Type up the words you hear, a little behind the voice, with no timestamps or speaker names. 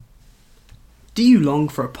Do you long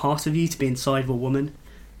for a part of you to be inside of a woman?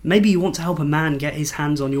 Maybe you want to help a man get his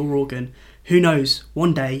hands on your organ. Who knows,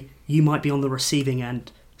 one day you might be on the receiving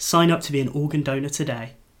end. Sign up to be an organ donor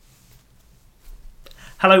today.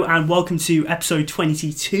 Hello and welcome to episode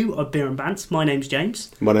 22 of Beer and Bants. My name's James.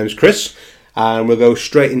 My name's Chris, and we'll go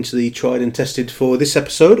straight into the tried and tested for this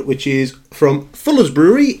episode, which is from Fuller's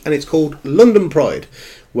Brewery, and it's called London Pride.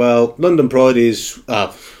 Well, London Pride is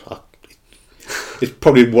it's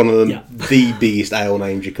probably one of the biggest ale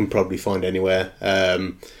names you can probably find anywhere.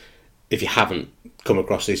 If you haven't come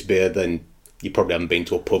across this beer, then you probably haven't been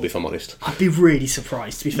to a pub, if I'm honest. I'd be really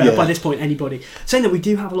surprised, to be fair, by this point, anybody. Saying that we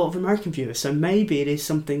do have a lot of American viewers, so maybe it is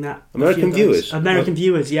something that... American viewers?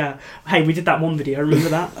 Viewers, yeah. Hey, we did that one video, remember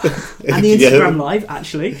that? And the Instagram Live,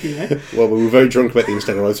 actually, you know. Well, we were very drunk about the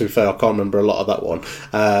Instagram Live, to be fair, I can't remember a lot of that one.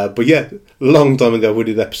 But yeah, long time ago we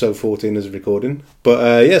did episode 14 as a recording.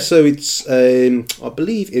 But so it's, I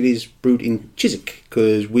believe it is brewed in Chiswick,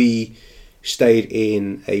 because we stayed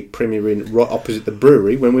in a Premier Inn right opposite the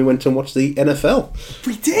brewery when we went and watched the NFL.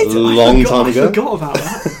 We did! Long time ago. I forgot about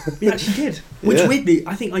that. We actually did. Which, weirdly,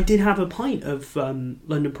 I think I did have a pint of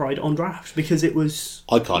London Pride on draft because it was...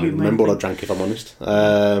 I can't even remember what I drank, if I'm honest.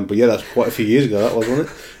 But yeah, that's quite a few years ago, that was, wasn't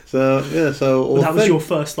it? So, yeah, so... Well, that was your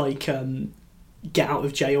first, get out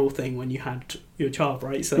of jail thing when you had your child,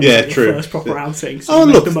 right? So yeah, your true. First proper outing. So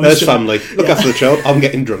look, there's family. Look after the child. I'm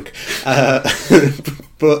getting drunk.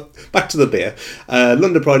 But back to the beer.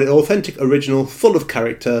 London Pride is authentic, original, full of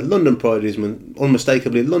character. London Pride is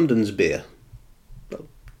unmistakably London's beer.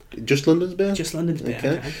 Just London's beer? Just London's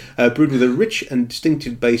beer, okay. Brewed with a rich and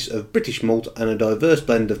distinctive base of British malt and a diverse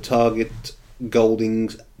blend of Target,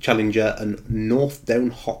 Goldings, Challenger and North Down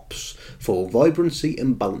hops for vibrancy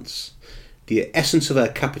and balance. The essence of our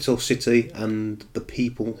capital city and the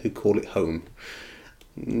people who call it home.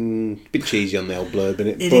 Bit cheesy on the old blurb,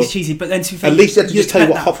 innit? It is cheesy, but then to be fair, at least you have to just tell you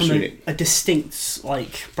what hops are in it. A distinct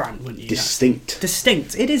brand, wouldn't you? Distinct.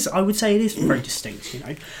 Distinct. It is. I would say it is very distinct. You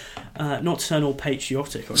know, not to turn all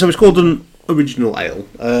patriotic. So it's called an original ale.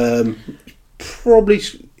 Probably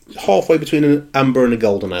halfway between an amber and a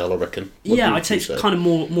golden ale, I reckon. I'd say it's kind of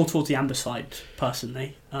more towards the amber side,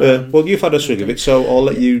 personally. Well, you've had a swig of it, so I'll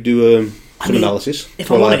let you do some analysis. If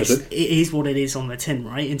I'm honest, it is what it is on the tin,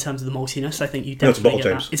 right? In terms of the maltiness, I think you definitely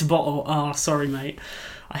get that. It's a bottle. Oh, sorry, mate.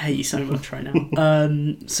 I hate you so much right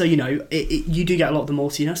now. So, you know, you do get a lot of the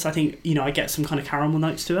maltiness. I think, you know, I get some kind of caramel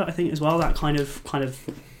notes to it, I think, as well. That kind of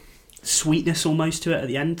sweetness almost to it at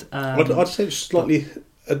the end. I'd say it's slightly...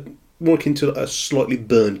 more akin to a slightly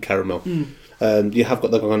burnt caramel. You have got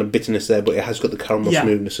the kind of bitterness there, but it has got the caramel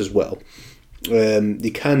smoothness as well.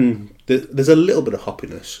 There's a little bit of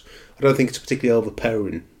hoppiness. I don't think it's particularly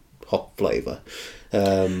overpowering hop flavour.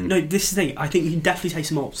 No, this is the thing. I think you can definitely taste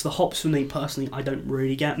some hops. The hops for me personally, I don't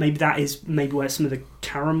really get. Maybe that is where some of the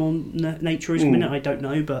caramel nature is in it. I don't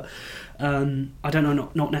know, but I don't know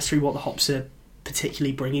not necessarily what the hops are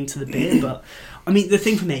particularly bringing to the beer. But I mean, the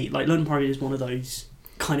thing for me, like London Pride is one of those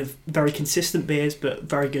kind of very consistent beers, but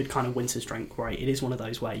very good kind of winter's drink, right? It is one of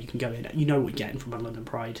those where you can go in, you know what you're getting from a London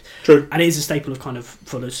Pride. True. And it is a staple of kind of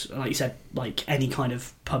Fuller's, like you said, like any kind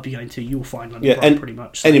of pub you go into, you'll find London Pride pretty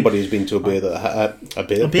much. So. Anybody who's been to a beer a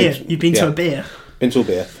beer. You've been to a beer. Been to a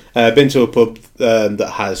beer. Been to a pub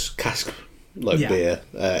that has cask beer,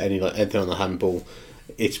 anything on the handball.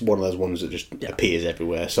 It's one of those ones that just appears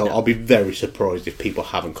everywhere. So I'll be very surprised if people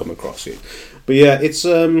haven't come across it. But yeah, it's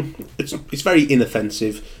very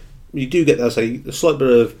inoffensive. You do get a slight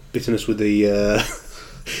bit of bitterness with the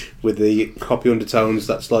with the hoppy undertones.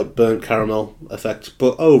 That's like burnt caramel effect.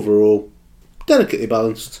 But overall, delicately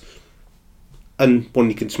balanced. And one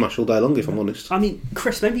you can smash all day long, if I'm honest. I mean,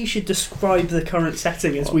 Chris, maybe you should describe the current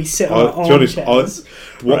setting as we sit on our armchairs.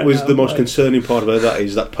 What was the most concerning part about that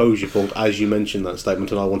is that pose you pulled as you mentioned that statement,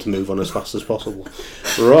 and I want to move on as fast as possible.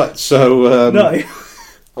 Right, so... No.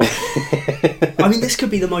 I mean, this could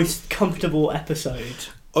be the most comfortable episode.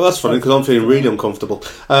 Oh, that's funny, because I'm feeling really uncomfortable.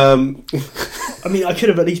 I mean, I could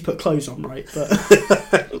have at least put clothes on, right? But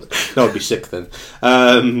no, I'd be sick then.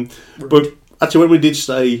 But... Actually, when we did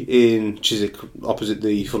stay in Chiswick, opposite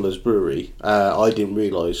the Fuller's Brewery, I didn't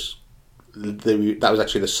realise that was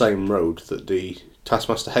actually the same road that the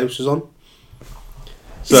Taskmaster House was on.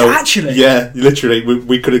 So, is it actually? Yeah, literally.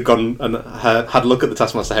 We could have gone and had a look at the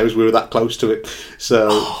Taskmaster House. We were that close to it. So,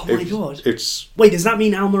 oh my god! Wait, does that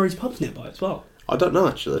mean Al Murray's pub's nearby as well? I don't know,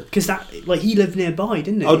 actually. Because he lived nearby,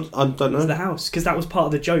 didn't he? I don't know. To the house. Because that was part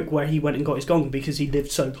of the joke where he went and got his gong because he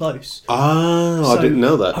lived so close. Ah, so, I didn't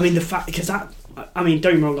know that. I mean, the fact... Because that... I mean,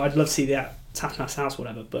 don't get me wrong, I'd love to see Taskmaster's house,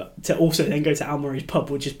 whatever. But to also then go to Al Murray's pub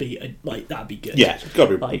would just be that'd be good. Yeah, it's got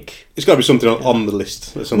to be something on the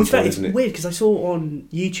list at some point, isn't it? It's weird because I saw on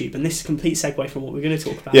YouTube, and this is a complete segue from what we're going to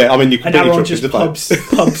talk about. Yeah, I mean, you can now on just pubs,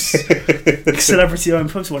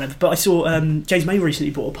 celebrity-owned pubs, or whatever. But I saw James May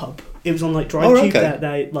recently bought a pub. It was on DriveTube,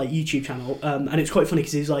 their YouTube channel, and it's quite funny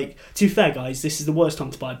because he was like, "To be fair, guys, this is the worst time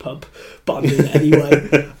to buy a pub, but I'm doing it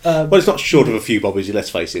anyway." Well, it's not short of a few bobbies, let's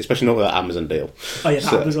face it, especially not with that Amazon deal. Oh yeah,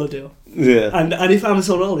 that Amazon deal. Yeah, and if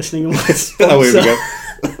Amazon are listening, here we go.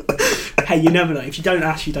 Hey, you never know. If you don't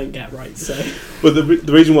ask, you don't get, right? So, but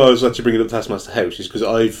the reason why I was actually bringing up Taskmaster House is because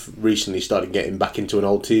I've recently started getting back into an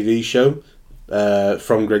old TV show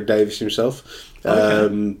from Greg Davies himself.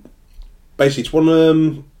 Okay. Basically, it's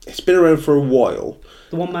one. It's been around for a while.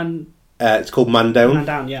 The one man. It's called Man Down. Man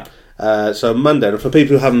Down, yeah. So Man Down, for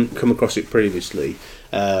people who haven't come across it previously,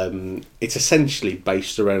 it's essentially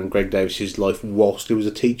based around Greg Davies' life whilst he was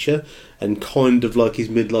a teacher, and kind of like his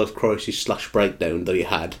midlife crisis / breakdown that he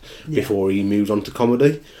had before he moved on to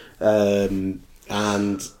comedy. And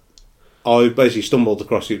I basically stumbled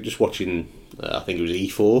across it just watching, I think it was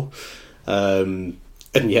E4, and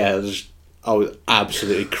yeah, I was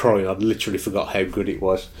absolutely crying. I'd literally forgot how good it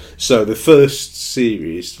was. So the first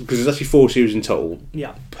series, because there's actually 4 series in total.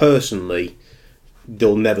 Yeah. Personally,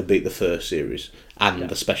 they'll never beat the first series and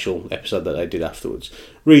the special episode that they did afterwards.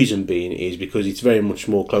 Reason being is because it's very much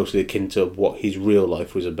more closely akin to what his real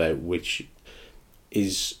life was about, which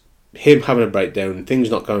is him having a breakdown, things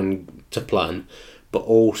not going to plan, but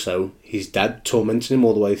also his dad tormenting him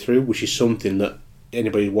all the way through, which is something that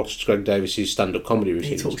anybody who watched Greg Davies' stand-up comedy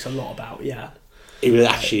routines, he talks a lot about, it was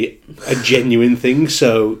actually a genuine thing.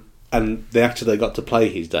 So, and the actor they got to play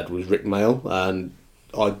his dad was Rick Mayall, and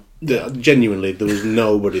genuinely there was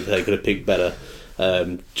nobody they could have picked better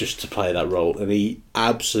just to play that role, and he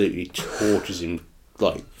absolutely tortures him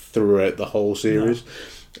throughout the whole series.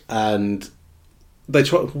 And they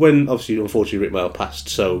when obviously unfortunately Rick Mayall passed,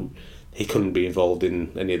 so he couldn't be involved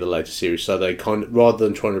in any of the later series, so they rather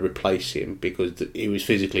than trying to replace him because he was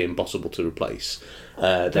physically impossible to replace,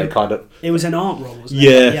 it was an aunt role, wasn't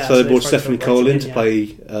it? Yeah, so they brought Stephanie Cole in to play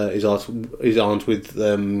his aunt with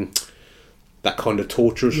that kind of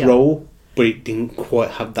torturous role, but it didn't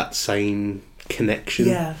quite have that same connection.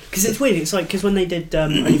 Yeah, because it's weird. It's because when they did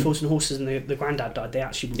Only Fools and Horses and the granddad died, they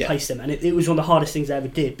actually replaced him, and it was one of the hardest things they ever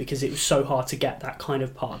did because it was so hard to get that kind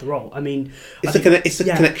of part of the role. I mean, it's the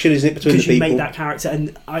connection, isn't it, between the people? Because you made that character,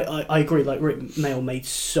 and I agree. Rick Mayall made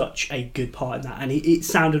such a good part in that, and it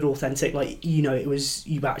sounded authentic. It was,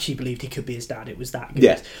 you actually believed he could be his dad. It was that good.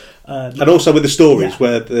 Yeah, and also with the stories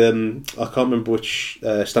where I can't remember which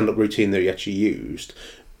stand-up routine that he actually used,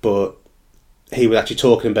 but he was actually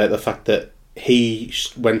talking about the fact that he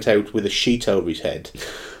went out with a sheet over his head,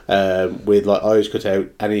 with eyes cut out,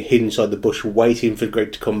 and he hid inside the bush waiting for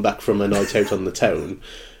Greg to come back from a night out on the town.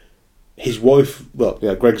 His wife,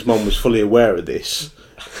 Greg's mum, was fully aware of this,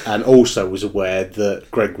 and also was aware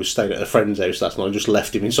that Greg was staying at a friend's house last night and just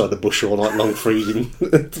left him inside the bush all night long, freezing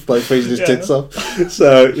his tits off.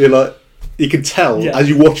 So you can tell as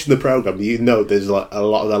you're watching the programme, there's a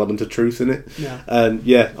lot of element of truth in it. Yeah. And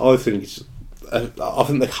I think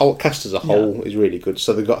the whole cast as a whole is really good.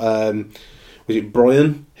 So they've got was it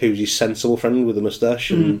Brian, who's his sensible friend with a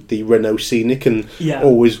moustache, and the Renault Scenic, and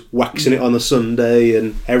always waxing it on a Sunday,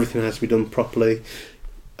 and everything has to be done properly.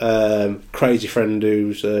 Crazy friend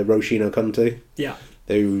who's Roisin O'Conti,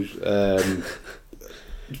 who's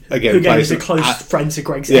again, who is a close friend to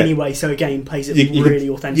Greg's anyway, so again plays it really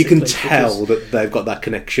authentically. You can tell that they've got that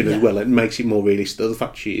connection as well. It makes it more realistic. The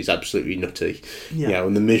fact she is absolutely nutty,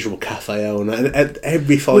 and the miserable cafe owner, and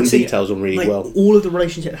every fine detail's done really well. All of the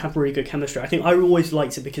relationships have really good chemistry. I think I always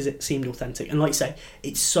liked it because it seemed authentic, and like I say,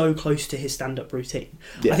 it's so close to his stand-up routine.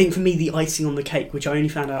 I think for me, the icing on the cake, which I only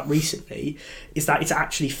found out recently, is that it's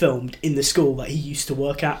actually filmed in the school that he used to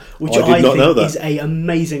work at, which I think is an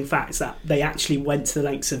amazing fact, that they actually went to the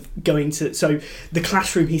lengths of going to. So the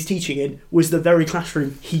classroom he's teaching in was the very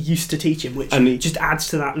classroom he used to teach in, which just adds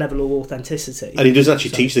to that level of authenticity. And he doesn't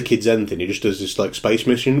actually teach the kids anything. He just does this space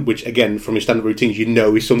mission, which again, from his stand-up routines,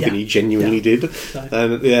 is something he genuinely did. So.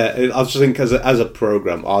 And I just think as a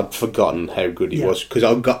program, I'd forgotten how good he was, because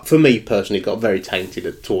for me personally, got very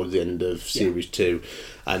tainted towards the end of series 2.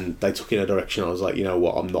 And they took it in a direction I was like, you know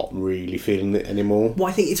what, I'm not really feeling it anymore. Well,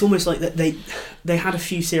 I think it's almost like that they had a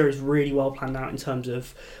few series really well planned out in terms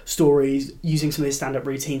of stories, using some of his stand-up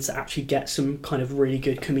routines to actually get some kind of really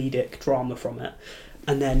good comedic drama from it.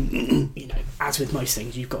 And then, as with most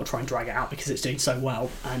things, you've got to try and drag it out because it's doing so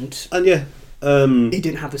well. And it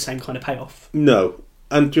didn't have the same kind of payoff. No.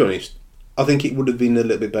 And to be honest, I think it would have been a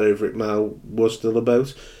little bit better if Rick Mayall was still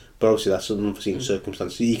about. But obviously that's an unforeseen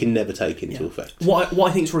circumstance that you can never take into effect. What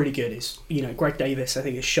I think is really good is, Greg Davis, I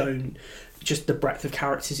think, has shown just the breadth of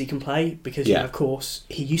characters he can play, because of course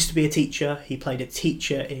he used to be a teacher. He played a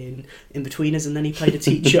teacher in Inbetweeners, and then he played a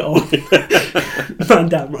teacher on Van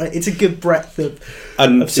Damme. Right, it's a good breadth of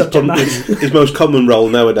subject matter. His most common role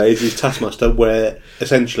nowadays is Taskmaster, where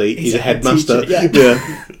essentially he's a headmaster.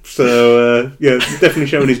 So definitely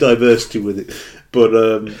showing his diversity with it. But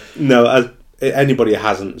no, as anybody who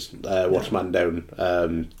hasn't watched Man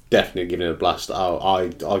Down, definitely give it a blast. I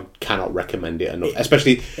cannot recommend it enough.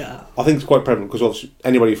 Especially, I think it's quite prevalent because obviously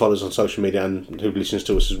anybody who follows on social media and who listens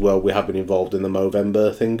to us as well, we have been involved in the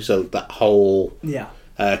Movember thing. So that whole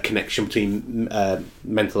connection between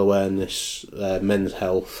mental awareness, men's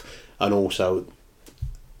health, and also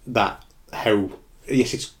that how.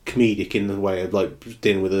 Yes, it's comedic in the way of like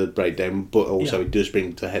dealing with a breakdown, but also it does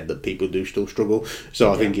bring to head that people do still struggle.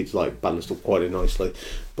 So I think it's like balanced up quite nicely.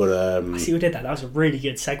 But I see who did that. That was a really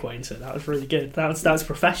good segue into it. That was really good. That was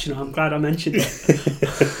professional. I'm glad I mentioned it.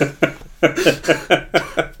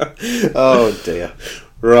 Oh dear.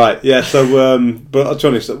 Right, yeah. So, but to be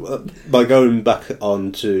honest, by going back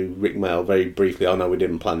on to Rik Mayall very briefly, I know we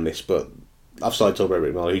didn't plan this, but I've started talking about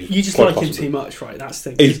Rik Mayall. You just like him too much, right? That's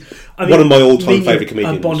the thing. He's one of my all-time favourite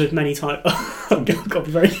comedians. I've bonded many times. Got to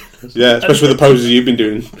be very. Yeah, especially with the poses you've been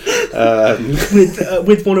doing.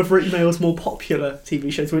 With one of Rik Mayall's more popular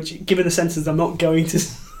TV shows, which, given the sentence, I'm not going to.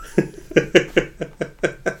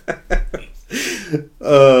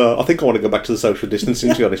 I think I want to go back to the social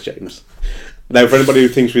distancing, to be honest, James. Now, for anybody who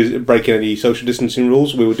thinks we're breaking any social distancing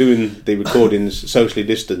rules, we were doing the recordings socially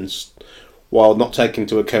distanced, while not taking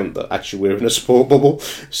into account that actually we're in a sport bubble.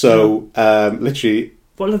 So, literally...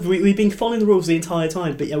 Well, we've been following the rules the entire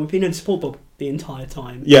time, but we've been in a sport bubble the entire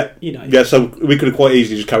time. Yeah, Yeah, so we could have quite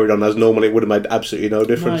easily just carried on as normal. It would have made absolutely no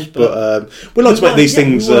difference. No, but we like to make these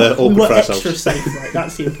things awkward for ourselves. Extra safe, right?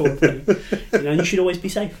 That's the important thing. You should always be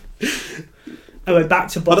safe. Anyway, back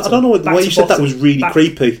to bottom. I don't know why you said that was really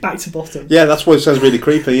creepy. Back to bottom. Yeah, that's why it sounds really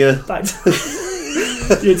creepy, yeah. Back to...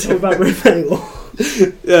 You're talking about Rik Mayall.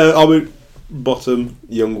 Yeah, I mean... Bottom,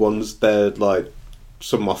 Young Ones, they're like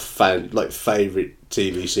some of my favourite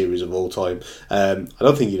TV series of all time. I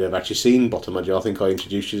don't think you'd have actually seen Bottom, had you? I think I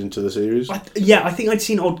introduced you into the series. I think I'd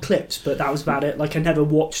seen odd clips, but that was about it. Like, I never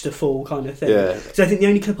watched a full kind of thing. Yeah. So I think the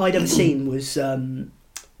only clip I'd ever seen was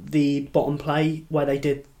the Bottom play, where they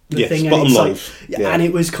did the thing. Bottom Live. And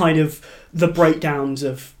it was kind of the breakdowns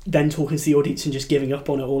of then talking to the audience and just giving up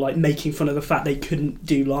on it, or like making fun of the fact they couldn't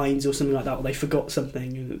do lines or something like that, or they forgot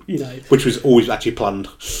something, which was always actually planned.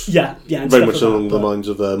 Yeah, very much along the lines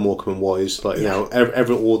of Morecambe and Wise. Like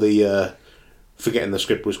all the forgetting the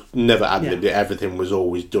script was never ad-libbed. Everything was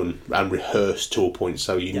always done and rehearsed to a point,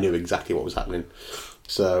 so you knew exactly what was happening.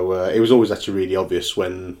 So it was always actually really obvious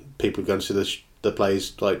when people go to the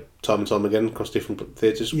plays like time and time again across different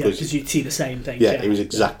theatres. Yeah, because you'd see the same thing. Yeah, it was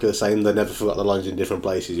exactly the same. They never forgot the lines in different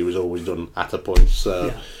places. It was always done at a point.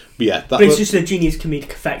 So, but it's just a genius comedic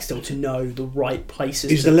effect still to know the right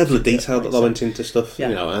places. It's the level of detail that they went into stuff,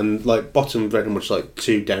 and like Bottom very much like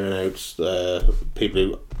two down and outs, people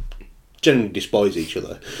who generally despise each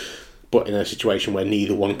other, but in a situation where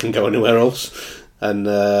neither one can go anywhere else. And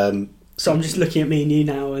so I'm just looking at me and you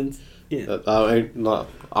now, and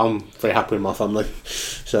I'm very happy with my family,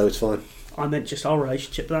 so it's fine. I meant just our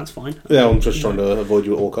relationship, but that's fine. Yeah, I'm just trying to avoid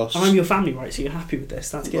you at all costs. I'm your family, right? So you're happy with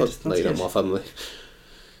this? That's good. No, you're not my family.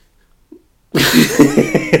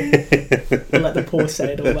 I'll let the poor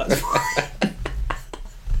say it all. That's fine.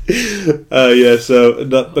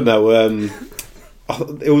 But no.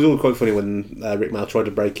 It was all quite funny when Rik Mayall tried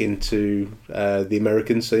to break into the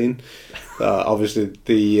American scene. Obviously,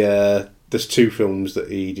 there's two films that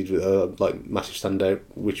he did with like massive standout,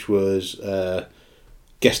 which was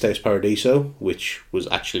Guest House Paradiso, which was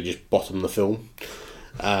actually just Bottom the film,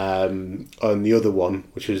 and the other one,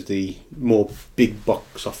 which was the more big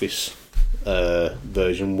box office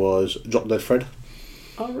version, was Drop Dead Fred.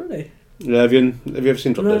 Oh, really? Yeah, have you ever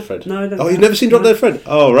seen Drop Dead Fred? No, I don't. Oh, you've never seen Drop Dead Fred?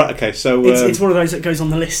 Oh, right, okay. So it's one of those that goes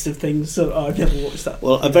on the list of things. So I've never watched that.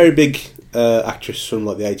 Well, a very big actress from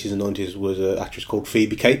like the 80s and 90s was an actress called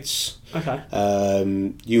Phoebe Cates. Okay.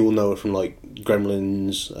 You will know her from like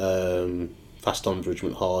Gremlins, Fast Times at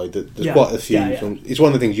Ridgemont High. There's quite a few. It's one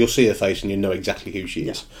of the things you'll see her face and you know exactly who she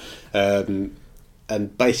is. And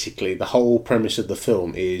basically, the whole premise of the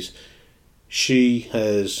film is she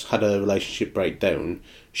has had a relationship breakdown.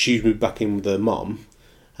 She's moved back in with her mom,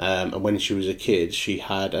 and when she was a kid, she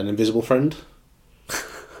had an invisible friend,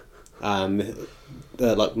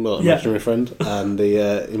 imaginary friend, and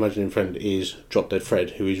the imaginary friend is Drop Dead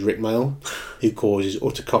Fred, who is Rik Mayall, who causes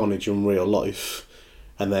utter carnage in real life,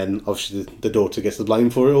 and then obviously the daughter gets the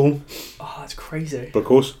blame for it all. Oh, that's crazy. But of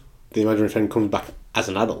course, the imaginary friend comes back as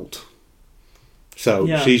an adult. So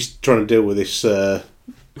she's trying to deal with this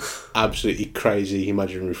absolutely crazy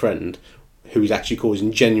imaginary friend who is actually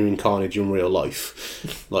causing genuine carnage in real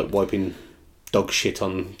life, like wiping dog shit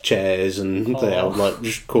on chairs and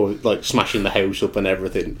like smashing the house up and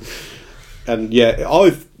everything. And yeah,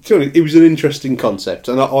 it was an interesting concept,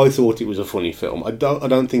 and I thought it was a funny film. I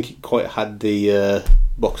don't think it quite had the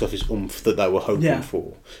box office oomph that they were hoping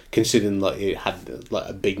for, considering like it had like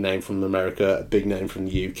a big name from America, a big name from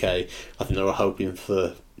the UK. I think they were hoping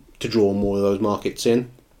to draw more of those markets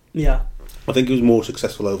in. Yeah. I think it was more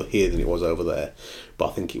successful over here than it was over there, but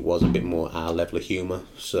I think it was a bit more our level of humour.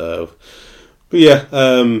 So, but yeah,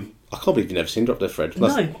 I can't believe you've never seen Drop Dead Fred.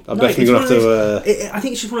 I'm definitely going to have to... I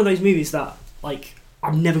think it's just one of those movies that, like,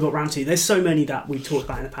 I've never got round to. There's so many that we've talked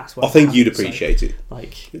about in the past. I think you'd appreciate it.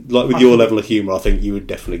 Like with your level of humour, I think you would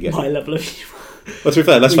definitely get my level of humour. Well, to be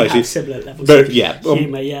fair, let's face it. Similar levels of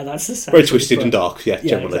humour, that's the same. Very twisted and dark,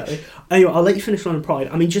 generally. Exactly. Anyway, I'll let you finish London Pride.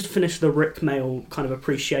 I mean, just to finish the Rick Mayall kind of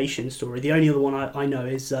appreciation story, the only other one I know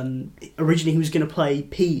is originally he was going to play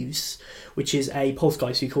Peeves, which is a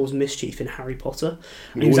poltergeist who caused mischief in Harry Potter.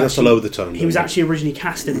 And that's all over the tone. He was actually originally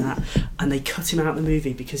cast in that, and they cut him out of the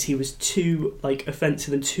movie because he was too like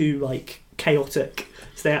offensive and too like chaotic.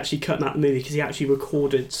 So they actually cut him out of the movie because he actually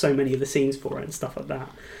recorded so many of the scenes for it and stuff like that.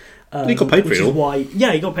 He got paid for it all.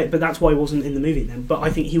 He got paid, but that's why he wasn't in the movie then. But I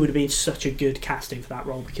think he would have been such a good casting for that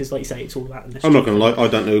role because, like you say, it's all about the mischief. I'm not going to lie, I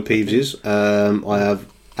don't know who Peeves is. I have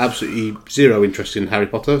absolutely zero interest in Harry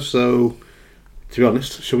Potter, so to be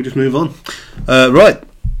honest, shall we just move on? Right.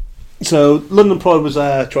 So, London Pride was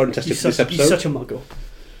tried and tested for this episode. You're such a muggle.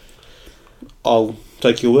 I'll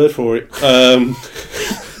take your word for it.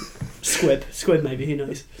 Squib maybe, who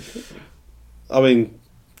knows? I mean...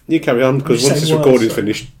 You carry on, because once this recording's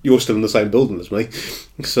finished, you're still in the same building as me.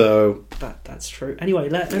 So that's true. Anyway,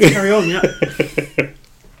 let's carry on, yeah.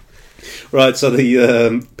 Right, so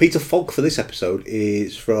the Peter Falk for this episode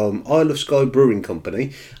is from Isle of Skye Brewing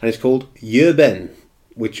Company, and it's called Yerben,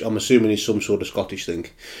 which I'm assuming is some sort of Scottish thing.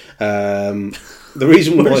 The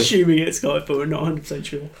reason we're assuming it's Scottish, but we're not 100%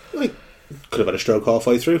 sure. Could have had a stroke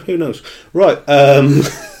halfway through, who knows? Right,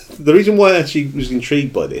 the reason why I actually was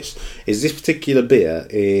intrigued by this is this particular beer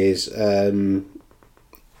is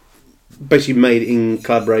basically made in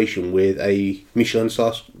collaboration with a Michelin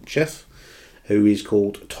star chef who is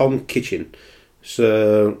called Tom Kitchen.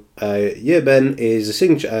 So, Yerben is a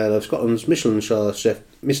signature ale of Scotland's Michelin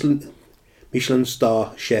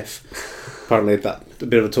star chef. Apparently, that a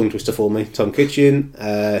bit of a tongue twister for me. Tom Kitchen,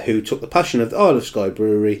 who took the passion of the Isle of Skye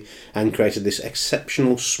Brewery and created this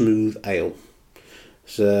exceptional smooth ale.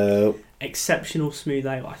 So exceptional smooth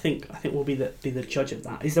ale. I think we'll be the judge of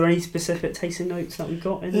that. Is there any specific tasting notes that we've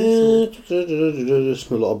got in this?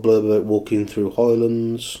 Just a lot of blurb about walking through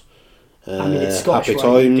Highlands. I mean, it's Scottish, happy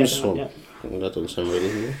times. That doesn't sound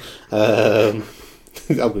really. I'm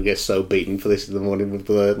going to get so beaten for this in the morning with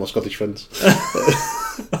my Scottish friends.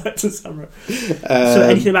 That doesn't sound right. So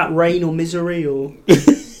anything about rain or misery or?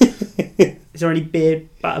 Is there any beer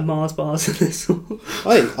battered Mars bars in this?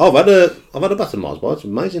 I've had a battered Mars bar. It's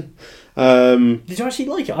amazing. Did you actually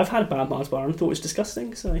like it? I've had a bad Mars bar and thought it was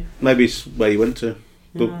disgusting. So maybe it's where you went to.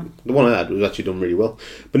 But the one I had was actually done really well.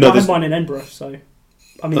 But I had mine in Edinburgh, so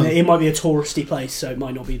I mean it might be a touristy place, so it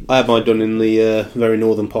might not be. I had mine done in the very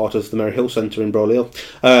northern part of the Merry Hill Centre in Brolly Hill.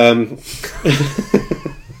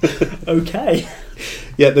 Okay.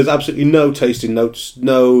 Yeah, there's absolutely no tasting notes,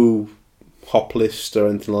 no hop list or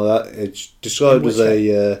anything like that. It's described as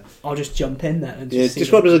a... I'll just jump in there. And it's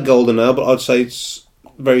described as a golden ale, but I'd say it's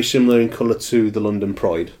very similar in colour to the London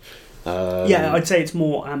Pride. I'd say it's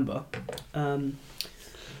more amber. I'd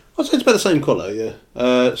say it's about the same colour, yeah.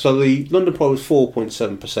 So the London Pride was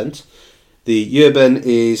 4.7%. The Yerben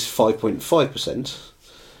is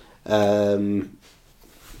 5.5%.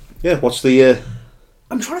 Yeah, what's the...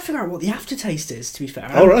 I'm trying to figure out what the aftertaste is, to be fair.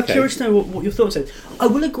 I'm curious to know what your thoughts are. I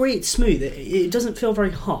will agree it's smooth. It doesn't feel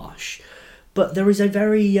very harsh, but there is a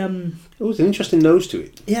very... it's an interesting nose to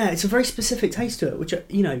it. Yeah, it's a very specific taste to it, which,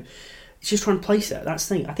 it's just trying to place it. That's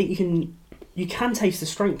the thing. I think you can taste the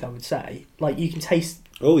strength, I would say. Like, you can taste...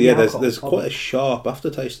 Oh, yeah, there's quite a sharp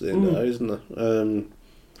aftertaste at the end there, isn't there?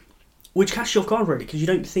 Which catches you off guard, really, because you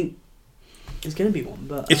don't think there's going to be one,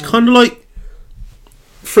 but... It's kind of like...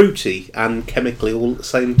 fruity and chemically all at the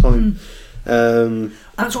same time.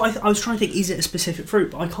 That's what I was trying to think. Is it a specific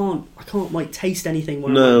fruit? But I can't like taste anything.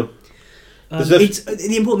 No. It's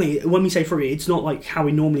the important thing when we say fruity. It's not like how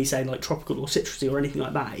we normally say like tropical or citrusy or anything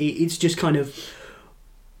like that. It's just kind of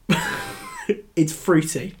it's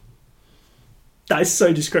fruity. That is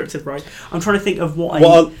so descriptive, right? I'm trying to think of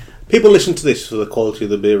what people listen to this for the quality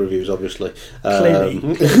of the beer reviews, obviously. Clearly,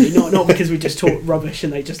 not because we just talk rubbish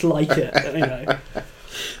and they just like it. You know,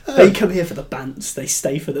 they come here for the bants, they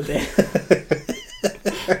stay for the beer.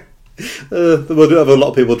 We do have a lot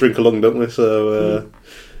of people drink along, don't we? So,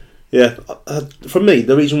 yeah. For me,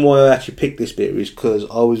 the reason why I actually picked this beer is because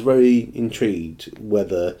I was very intrigued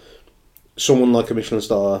whether someone like a Michelin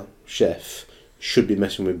star chef should be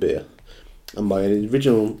messing with beer. And my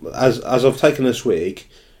original, as I've taken a swig,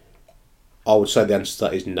 I would say the answer to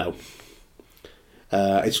that is no.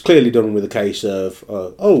 It's clearly done with a case of,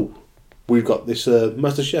 we've got this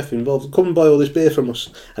master chef involved, come and buy all this beer from us.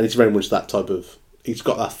 And it's very much that type of, it's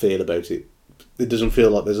got that feel about it. It doesn't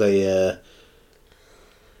feel like there's a...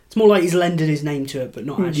 It's more like he's lended his name to it, but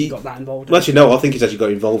not actually got that involved. Well, actually, no, I think he's actually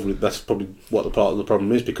got involved with. That's probably what the part of the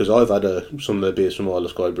problem is, because I've had some of the beers from Isle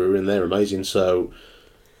of Skye Brewery and they're amazing. So,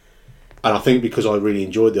 and I think because I really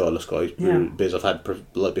enjoyed the Isle of Skye beers I've had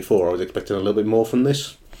like before, I was expecting a little bit more from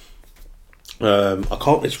this. I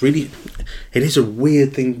can't. It is a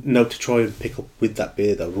weird thing to try and pick up with that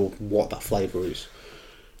beer though, or what that flavour is.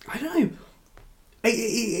 I don't know.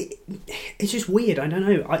 It's just weird. I don't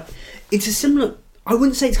know. It's a similar. I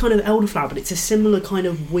wouldn't say it's kind of elderflower, but it's a similar kind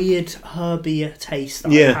of weird herbier taste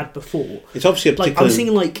that I've had before. It's obviously a particular... I was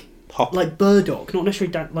thinking hop. like burdock, not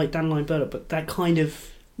necessarily like dandelion burdock, but that kind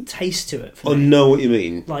of taste to it. I know what you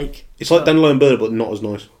mean. It's like dandelion burdock, but not as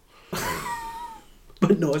nice.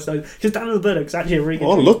 But not as nice. Because dandelion burdock is actually a really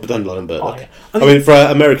good... I love dandelion burdock. Oh, yeah. I mean, for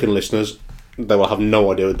our American listeners, they will have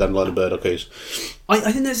no idea what dandelion burdock is.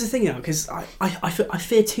 I think there's a thing now, because I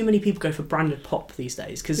fear too many people go for branded pop these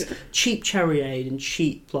days, because cheap Cherryade and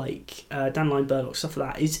cheap dandelion burdock, stuff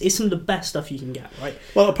like that is some of the best stuff you can get, right?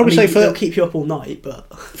 Well, I'd probably say they'll keep you up all night, but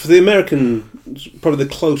for the American, probably the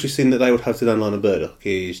closest thing that they would have to dandelion burdock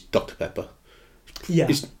is Dr Pepper. Yeah.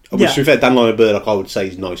 To be fair, dandelion burdock I would say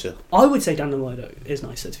is nicer. I would say dandelion burdock is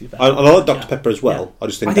nicer, to be fair. I like Dr Pepper as well. Yeah. I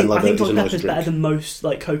just think dandelion burdock is a nicer drink. I think Dr Pepper's better than most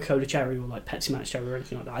Coca-Cola cherry or Pepsi Max cherry or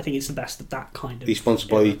anything like that. I think it's the best of that kind of... Are you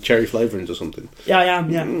sponsored by Cherry Flavourings or something? Yeah, I am,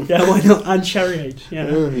 yeah. Yeah, why not? And Cherryade,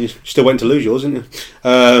 yeah. You still went to lose yours, didn't you?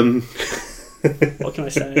 What can I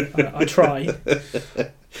say? I try.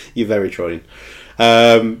 You're very trying.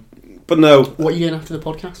 But no... What are you doing after the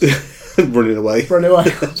podcast? Running away. Fair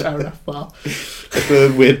enough. Well,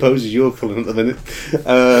 the weird poses you're pulling at the minute.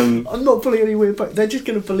 I'm not pulling any weird poses. They're just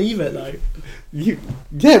going to believe it though.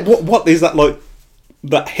 What is that like?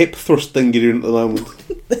 That hip thrust thing you're doing at the moment?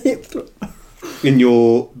 The hip thrust. In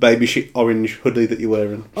your baby orange hoodie that you're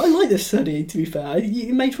wearing. I like this hoodie. To be fair,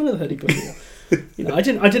 you made fun of the hoodie before. I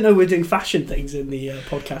didn't know we were doing fashion things in the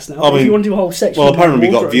podcast now. I mean, if you want to do a whole section. Well, apparently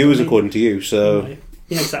we got viewers according to you. So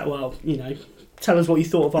yeah, exactly. Well, tell us what you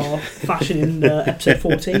thought of our fashion in episode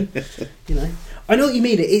 14. I know what you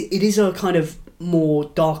mean. It is a kind of more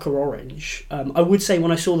darker orange. I would say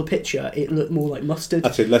when I saw the picture, it looked more like mustard.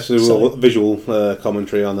 That's it. Let's do a visual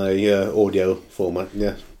commentary on a audio format.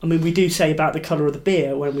 Yeah. I mean, we do say about the colour of the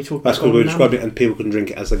beer when we talk about. That's because we describe it, and people can drink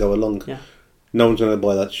it as they go along. Yeah. No one's going to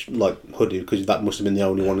buy that hoodie because that must have been the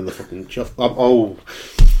only one in the fucking shop.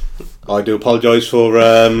 I do apologise for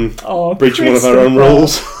breaching one of our own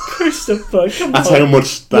rules. Christopher, come that's on. How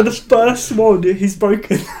much You're the first one who's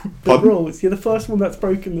broken the rules. You're the first one that's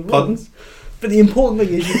broken the rules. But the important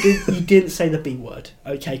thing is you didn't say the B word,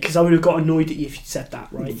 okay? Because I would have got annoyed at you if you said that,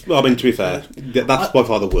 right? Well, I mean, to be fair, that's by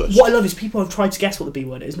far the worst. What I love is people have tried to guess what the B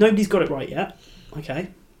word is. Nobody's got it right yet, okay?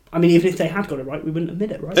 I mean, even if they had got it right, we wouldn't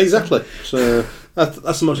admit it, right? Exactly. So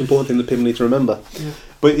that's the most important thing that people need to remember. Yeah.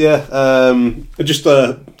 But just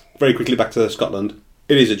very quickly back to Scotland.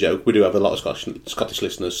 It is a joke. We do have a lot of Scottish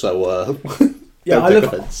listeners, so yeah, I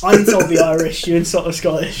insult the Irish. You insult the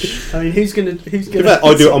Scottish. I mean, who's gonna?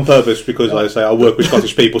 I do it on purpose because I say I work with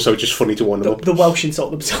Scottish people, so it's just funny to wind them up. The Welsh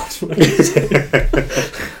insult themselves.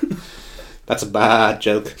 That's a bad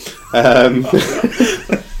joke.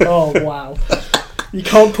 Oh wow. You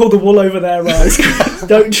can't pull the wool over their eyes.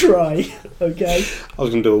 Don't try, okay? I was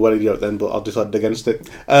going to do a wedding joke then, but I've decided against it.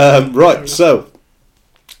 Right, so,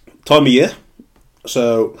 time of year.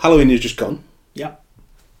 So, Halloween is just gone. Yeah.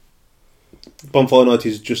 Bonfire night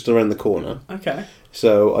is just around the corner. Okay.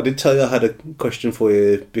 So, I did tell you I had a question for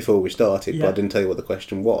you before we started, but I didn't tell you what the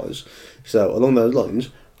question was. So, along those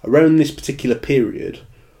lines, around this particular period,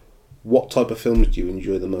 what type of films do you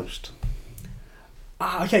enjoy the most?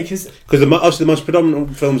 Okay, because obviously the most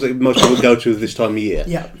predominant films that most people go to this time of year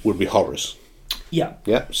would be horrors. Yeah.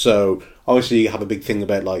 Yeah. So obviously you have a big thing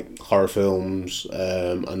about horror films,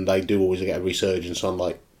 and they do always get a resurgence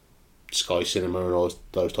on Sky Cinema and all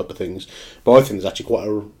those type of things. But I think there's actually quite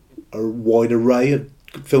a wide array of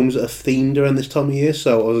films that are themed around this time of year.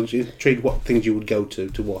 So I was intrigued what things you would go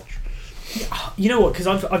to watch. You know what? Because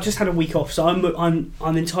I've just had a week off, so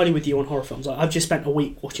I'm entirely with you on horror films. I've just spent a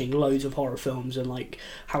week watching loads of horror films and like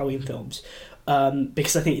Halloween films.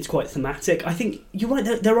 Because I think it's quite thematic. I think you're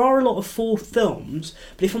right. There are a lot of fall films,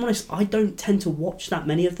 but if I'm honest, I don't tend to watch that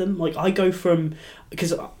many of them. Like I go from,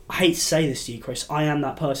 because I hate to say this to you, Chris, I am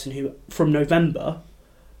that person who from November,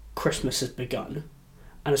 Christmas has begun,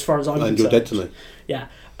 and as far as I'm concerned, you're dead to me. Yeah,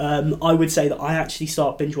 I would say that I actually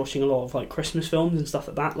start binge watching a lot of like Christmas films and stuff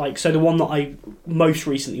like that. Like so, the one that I most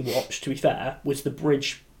recently watched, to be fair, was the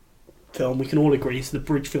bridge film. We can all agree it's the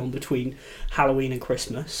bridge film between Halloween and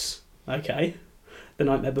Christmas. Okay, The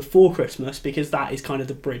Nightmare Before Christmas, because that is kind of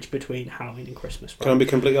the bridge between Halloween and Christmas. Right? Can I be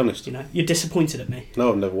completely honest? You know, you're disappointed at me. No,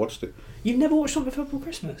 I've never watched it. You've never watched Nightmare Before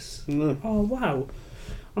Christmas? No. Oh wow,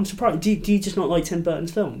 I'm surprised. Do you just not like Tim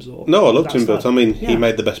Burton's films? Or no, I love Tim Burton. I mean, he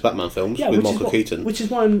made the best Batman films with Michael Keaton. Which is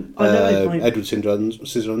why I know Edward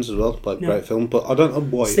Scissorhands as well, like great film. But I don't know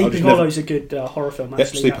why. Sleepy Hollow's a good horror film.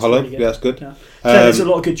 Actually, Sleepy Hollow, yeah, that's good. Yeah. There's a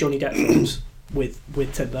lot of good Johnny Depp films. With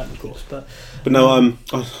Tim Burton, of course, but no,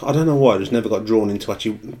 I don't know why I just never got drawn into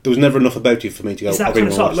actually. There was never enough about you for me to go. Is that kind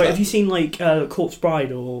of stuff? Like, have you seen like Corpse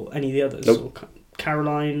Bride or any of the others? Nope. Or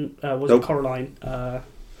Caroline? It Coraline?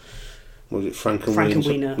 Was it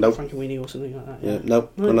Frankenweenie? Nope. Frankenweenie or something like that. Yeah,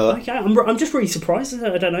 nope. I know that. Okay, I'm just really surprised.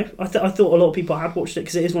 I don't know. I thought a lot of people had watched it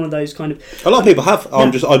because it is one of those kind of. A lot of people have. I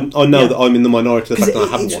know that I'm in the minority. The fact that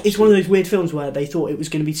I haven't watched. It's one of those weird films where they thought it was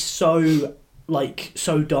going to be so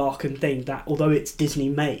dark and thing that although it's Disney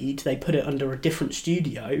made, they put it under a different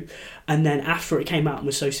studio, and then after it came out and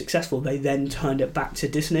was so successful, they then turned it back to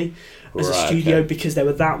Disney as a studio because they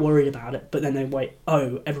were that worried about it. But then they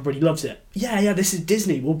everybody loves it. Yeah, this is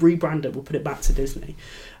Disney. We'll rebrand it. We'll put it back to Disney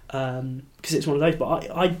because it's one of those. But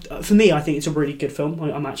I for me, I think it's a really good film.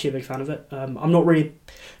 I'm actually a big fan of it. I'm not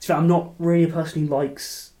really a person who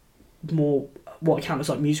likes more what I count as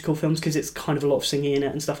like musical films because it's kind of a lot of singing in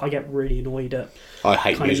it and stuff. I get really annoyed at I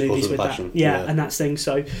hate kind musicals of movies with passion. that. Yeah, and that's thing.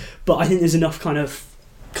 So, but I think there's enough kind of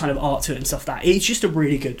art to it and stuff that it's just a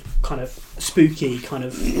really good kind of spooky kind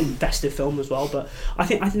of festive film as well. But I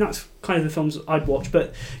think that's kind of the films I'd watch.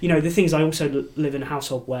 But you know, the things I also live in a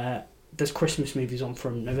household where there's Christmas movies on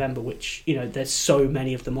from November, which, you know, there's so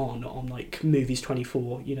many of them on like Movies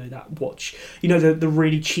 24, you know, that watch, you know, the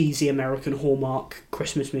really cheesy American Hallmark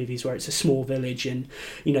Christmas movies where it's a small village and,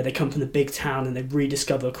 you know, they come from the big town and they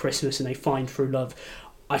rediscover Christmas and they find true love.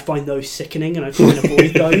 I find those sickening and I try and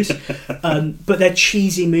avoid those. But they're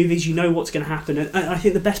cheesy movies, you know what's going to happen. And I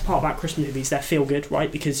think the best part about Christmas movies, they're feel good,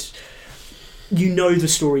 right? Because you know the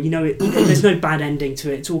story, you know it. There's no bad ending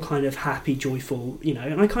to it. It's all kind of happy, joyful, you know.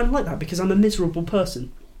 And I kind of like that because I'm a miserable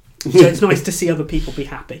person. So it's nice to see other people be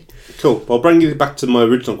happy. Cool. Well, I'll bring you back to my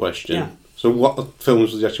original question. Yeah. So, what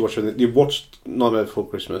films did you actually watch? You've watched Nightmare Before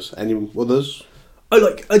Christmas. Any others? Oh,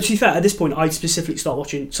 like to be fair, at this point, I specifically start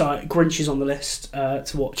watching. So Grinch is on the list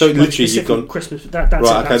to watch. So literally, you've gone Christmas. That's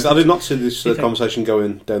right. It, okay, I did not see this conversation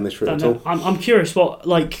going down this route at all. I'm curious what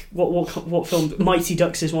film. Mighty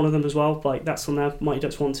Ducks is one of them as well. Like that's on there. Mighty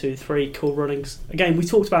Ducks 1, 2, 3. Cool Runnings. Again, we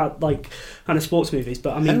talked about like kind of sports movies,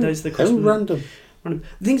 but I mean those are the Christmas. Random.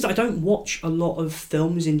 The things I don't watch a lot of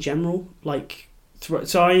films in general. Like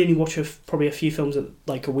so, I only watch probably a few films at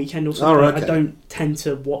like a weekend or something. Oh, okay. I don't tend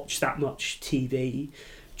to watch that much TV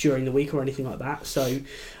during the week or anything like that. So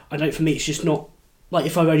I don't. For me, it's just not like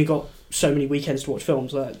if I've only got so many weekends to watch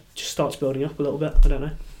films, that just starts building up a little bit. I don't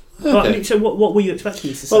know. Okay. But, I mean, so what were you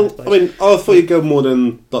expecting me to say? Well, I mean, I thought you'd go more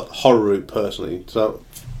than like horror route personally. So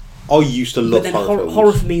I used to love horror films.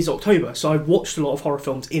 Horror for me is October, so I watched a lot of horror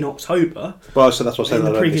films in October. Well, so that's what I said.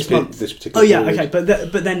 In the previous month. This particular. Oh yeah, okay, but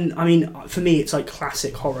then I mean, for me, it's like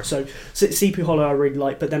classic horror. So Sleepy Hollow I really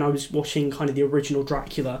like, but then I was watching kind of the original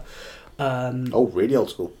Dracula. Really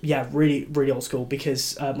old school. Yeah, really, really old school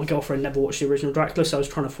because my girlfriend never watched the original Dracula, so I was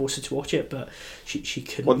trying to force her to watch it, but she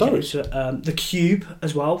couldn't. What get into it. The Cube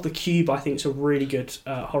as well. The Cube, I think, is a really good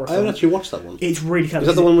horror film. I haven't actually watched that one. It's really clever.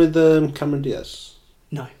 Is that the one with Cameron Diaz?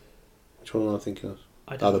 No. Which one am I thinking of?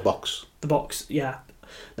 I don't know. The Box. The Box, yeah.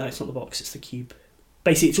 No, it's not The Box, it's The Cube.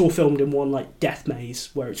 Basically, it's all filmed in one like death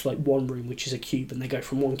maze where it's like one room which is a cube and they go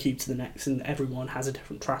from one cube to the next and everyone has a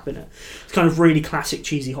different trap in it. It's kind of really classic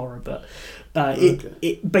cheesy horror, but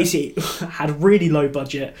it basically had a really low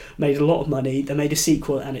budget, made a lot of money, they made a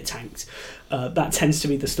sequel and it tanked. That tends to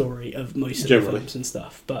be the story of most of the films and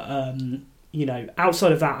stuff. But you know,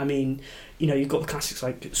 outside of that, I mean, you know, you've got the classics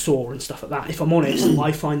like Saw and stuff like that. If I'm honest,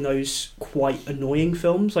 I find those quite annoying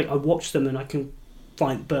films. Like I watch them and I can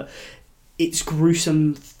find, but it's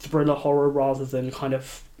gruesome thriller horror rather than kind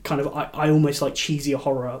of kind of I almost like cheesier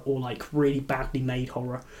horror or like really badly made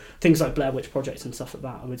horror. Things like Blair Witch Project and stuff like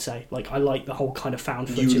that, I would say. Like I like the whole kind of found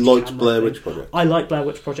footage. You liked Blair Witch Project? I like Blair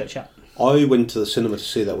Witch Project, yeah. I went to the cinema to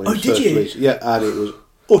see that when it was did first you? released. Yeah, and it was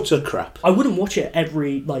utter crap. I wouldn't watch it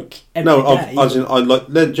every day.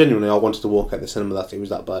 Genuinely, I wanted to walk out the cinema that it was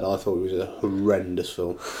that bad. I thought it was a horrendous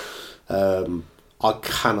film. I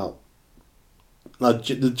cannot.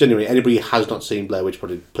 Genuinely, anybody who has not seen Blair Witch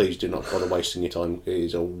Project, please do not bother wasting your time. It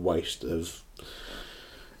is a waste of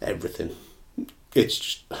everything. It's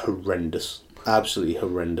just horrendous. Absolutely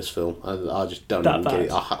horrendous film. I just don't even get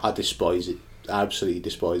it. I despise it. Absolutely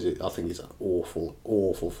despise it. I think it's an awful,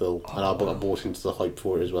 awful film. And I got bought into the hype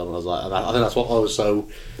for it as well. And I was like, I think that's what I was so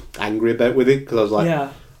angry about with it, because I was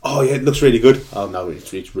like, oh yeah, it looks really good. Oh no,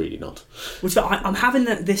 it's really not. I'm having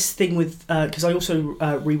this thing with because I also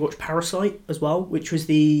rewatched Parasite as well, which was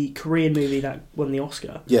the Korean movie that won the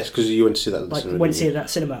Oscar. Yes, because you went to see that. Went to see it at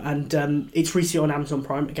cinema, and it's recently on Amazon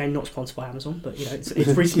Prime. Again, not sponsored by Amazon, but it's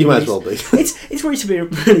recently. You might as well be. it's recently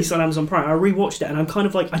released on Amazon Prime. I rewatched it, and I'm kind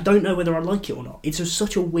of like, I don't know whether I like it or not. It's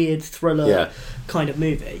such a weird thriller kind of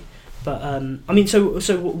movie. But I mean, so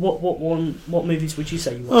what movies would you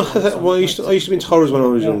say you watched? Well, I used to be into horrors when I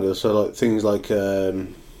was younger. So like things like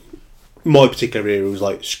my particular area was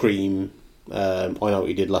like Scream. I Know What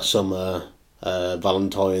You Did Last Summer,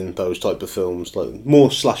 Valentine, those type of films, like more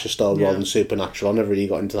slasher style rather than supernatural. I never really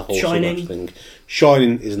got into the whole supernatural thing.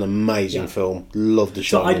 Shining is an amazing film. Love The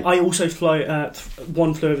Shining. So I also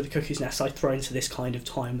One Flew Over the Cuckoo's Nest. I throw into this kind of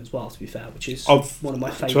time as well, to be fair, which is one of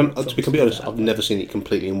my favourite. To be completely honest, I've never seen it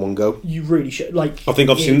completely in one go. You really should. Like, I think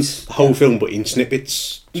I've seen the whole film, but in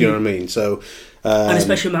snippets. Do you know what I mean? So. And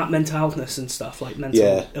especially about mental healthness and stuff, like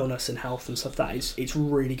mental illness and health and stuff, it's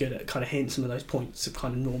really good at kind of hitting some of those points of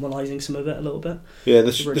kind of normalising some of it a little bit. Yeah,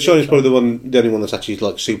 The Shining is probably the only one that's actually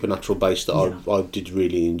like supernatural based that I did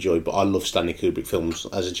really enjoy, but I love Stanley Kubrick films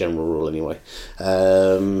as a general rule anyway.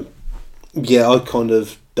 I kind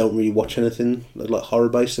of don't really watch anything like horror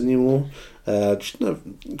based anymore. Just kind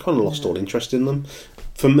of lost all interest in them.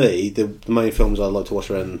 For me, the main films I like to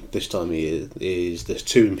watch around this time of year is there's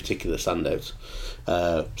two in particular standouts.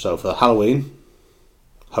 So for Halloween,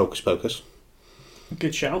 Hocus Pocus.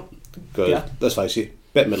 Good shout. Good. Yeah. Let's face it,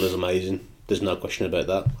 Bette Midler's amazing. There's no question about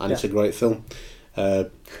that, and it's a great film.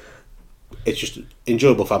 It's just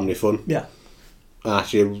enjoyable family fun. Yeah. And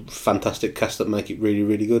actually a fantastic cast that make it really,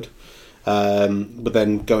 really good. But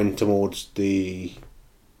then going towards the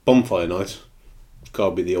Bonfire Night,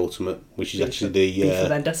 gotta be the ultimate, which is actually the V for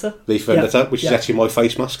Vendetta. V for Vendetta, which is actually my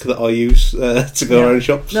face mask that I use to go around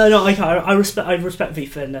shops. No, I respect V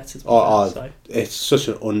for Vendetta. It's such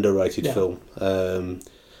an underrated film,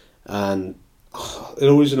 and it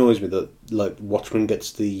always annoys me that like Watchmen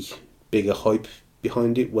gets the bigger hype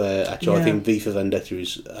behind it, where actually I think V for Vendetta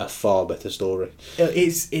is a far better story.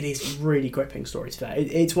 It is really gripping story, to be fair.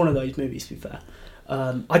 It's one of those movies, to be fair.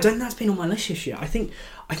 I don't think that's been on my list this year. I think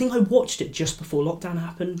I watched it just before lockdown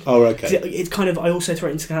happened. Oh, okay. It's kind of, I also throw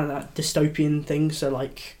it into kind of that dystopian thing. So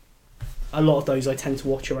like, a lot of those I tend to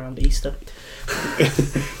watch around Easter.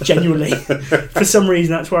 Genuinely, for some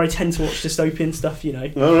reason, that's where I tend to watch dystopian stuff. You know.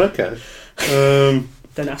 Oh, okay.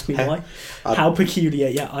 Don't ask me why. How peculiar.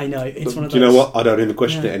 Yeah, I know. It's one of those. Do you know what? I don't even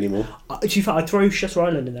question it anymore. I'd throw Shutter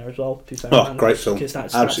Island in there as well. To be fair, great film. Because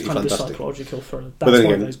that's absolutely kind fantastic. Of the psychological thriller. That's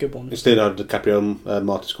one of those good ones. It's Leonardo DiCaprio and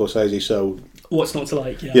Martin Scorsese, so... What's not to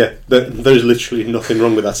like, there's literally nothing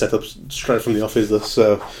wrong with that setup straight from The Office.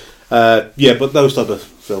 So, but those type of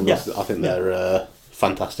films, I think they're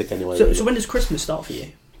fantastic anyway. So when does Christmas start for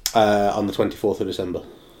you? On the 24th of December.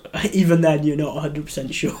 Even then, you're not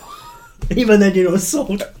 100% sure. Even then, you're not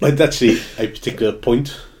sold. It's actually a particular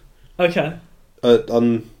point. Okay.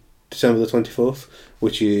 On December the 24th,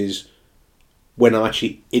 which is when I'm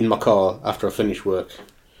actually in my car after I finish work.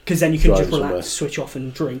 Because then you can just relax, switch off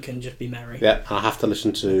and drink and just be merry. Yeah, and I have to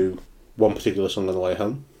listen to one particular song on the way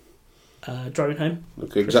home. Driving Home.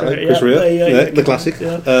 Okay, exactly. Chris Rea, the classic.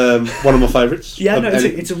 Yeah. One of my favourites. Yeah,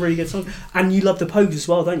 it's a really good song. And you love the Pogues as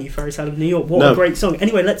well, don't you? Fairy Tale of New York. What a great song.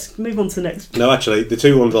 Anyway, let's move on to the next. No, actually, the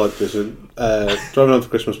two ones I like this are Driving Home for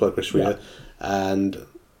Christmas by Chris Rea and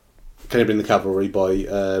Can You Bring the Cavalry by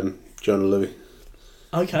Jonah Louis.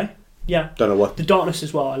 Okay, yeah. Don't know what. The Darkness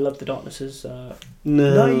as well. I love The Darkness.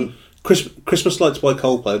 No. Christmas Lights by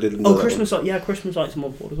Coldplay. Christmas Lights. Yeah, Christmas Lights I'm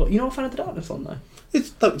on board as well. You're not a fan of The Darkness one, though?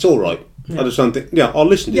 It's all right. Yeah. I just don't think... Yeah, I'll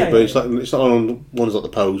listen to it, but it's not on ones like the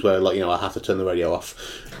Pogues where, like, I have to turn the radio off.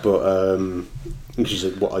 But, which is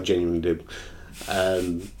what I genuinely do.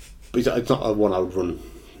 But it's not one I would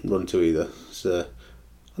run to either. So,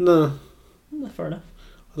 no. Fair enough.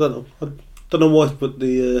 I don't know why, but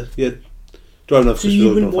the... Do I have So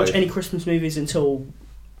you wouldn't watch any Christmas movies until...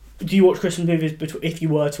 Do you watch Christmas movies if you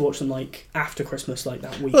were to watch them like after Christmas, like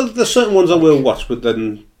that week? Well, there's certain ones I will watch, but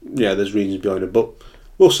then there's reasons behind it. But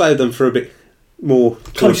we'll save them for a bit more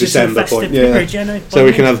towards December point. Period, so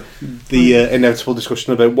we can have the inevitable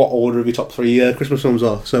discussion about what order of your top 3 Christmas films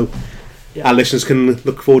are. So our listeners can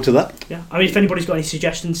look forward to that. Yeah, I mean, if anybody's got any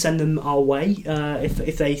suggestions, send them our way.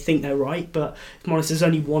 If they think they're right, but if I'm honest, there's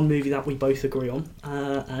only one movie that we both agree on,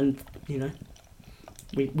 and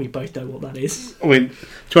We both know what that is. I mean,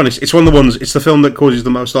 to be honest, it's one of the ones. It's the film that causes the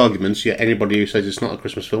most arguments. Yet anybody who says it's not a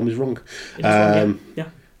Christmas film is wrong. Yeah.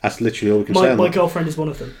 That's literally all we can say. My girlfriend is one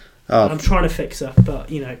of them. I'm trying to fix her, but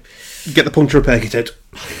get the puncture repair kit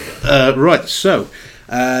out. Right. So,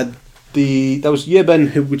 that was Yeah Ben,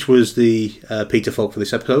 which was the Peter Falk for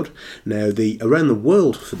this episode. Now the Around the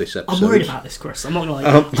World for this episode. I'm worried about this, Chris. I'm not gonna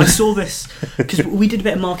lie. I saw this because we did a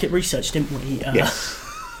bit of market research, didn't we? Yes.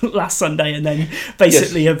 Last Sunday, and then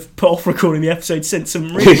basically have put off recording the episode since. And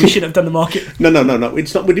really, we should have done the market. No.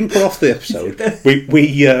 It's not. We didn't put off the episode.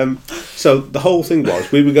 So the whole thing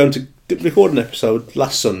was we were going to record an episode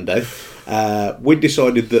last Sunday. We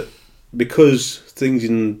decided that because things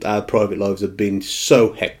in our private lives have been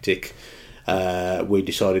so hectic, we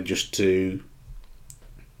decided just to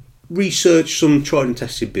research some tried and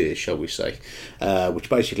tested beers, shall we say, which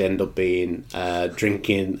basically end up being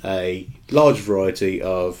drinking a large variety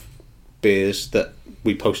of beers that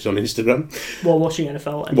we posted on Instagram while watching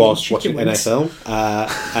NFL.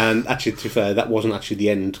 And actually, to be fair, that wasn't actually the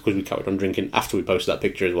end because we carried on drinking after we posted that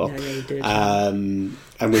picture as well. Yeah, you did. And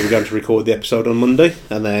we were going to record the episode on Monday,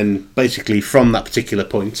 and then basically from that particular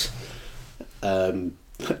point,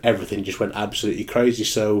 everything just went absolutely crazy.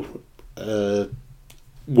 So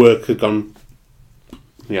work had gone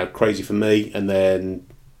crazy for me, and then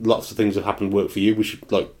lots of things have happened work for you, which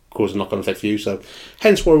cause a knock-on effect for you, so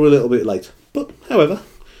hence why we're a little bit late. But however,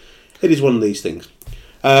 it is one of these things.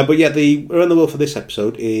 But yeah, the Around the World for this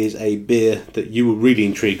episode is a beer that you were really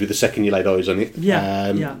intrigued with the second you laid eyes on it.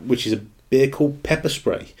 Which is a beer called Pepper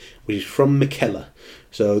Spray, which is from Mikkeller.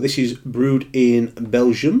 So this is brewed in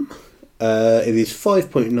Belgium. It is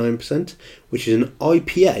 5.9%, which is an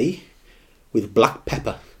IPA with black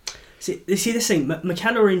pepper. See this thing,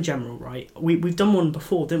 Mikkeller in general, right? We've done one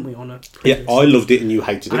before, didn't we? I loved it and you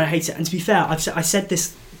hated it. I hate it. And to be fair, I said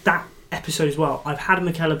that episode as well. I've had a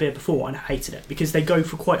Mikkeller beer before and I hated it because they go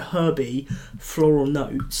for quite herby, floral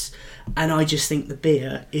notes, and I just think the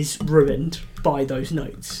beer is ruined by those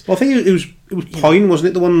notes. Well, I think it was pine, wasn't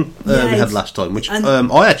it? The one we had last time, which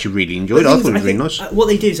I actually really enjoyed. I thought it was really nice. What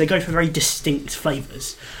they do is they go for very distinct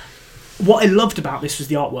flavours. What I loved about this was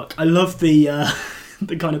the artwork. I loved the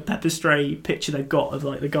kind of pepper spray picture they've got of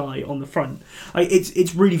the guy on the front.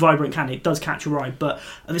 It's really vibrant candy. It does catch your eye, but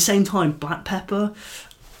at the same time, black pepper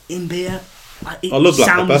in beer. I love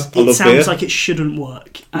black pepper. It sounds like it shouldn't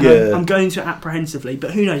work. And I'm going to it apprehensively,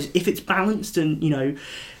 but who knows if it's balanced and I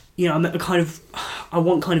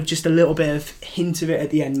want kind of just a little bit of hint of it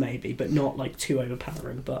at the end maybe, but not too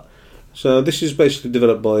overpowering. But so this is basically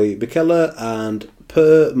developed by Mikkeller and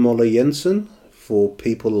Per Moller Jensen for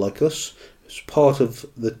people like us. It's part of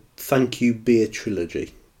the Thank You Beer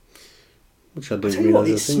trilogy, which I didn't realise.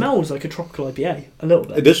 It smells like a tropical IPA a little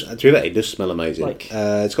bit. It does. Actually, it does smell amazing.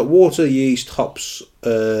 It's got water, yeast, hops,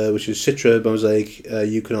 which is Citra, Mosaic,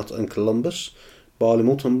 Huguenot, and Columbus, barley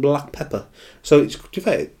malt, and black pepper. So it's, to be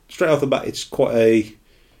fair, straight off the bat, it's quite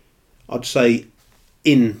I'd say,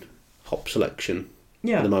 in hop selection.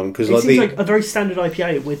 Yeah, at the moment, because it seems like a very standard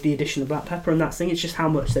IPA with the addition of black pepper and that thing. It's just how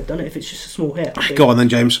much they've done it. If it's just a small hit, go on then,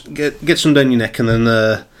 James. Get some down your neck, and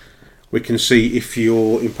then we can see if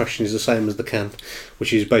your impression is the same as the can,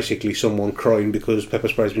 which is basically someone crying because pepper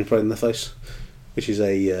spray has been thrown in their face, which is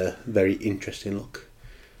a very interesting look.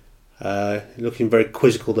 Looking very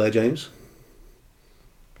quizzical there, James.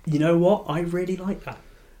 You know what? I really like that.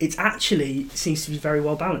 It actually seems to be very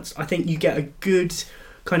well balanced. I think you get a good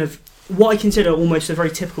kind of what I consider almost a very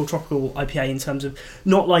typical tropical IPA in terms of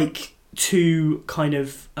not too kind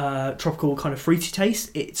of tropical kind of fruity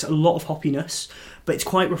taste. It's a lot of hoppiness, but it's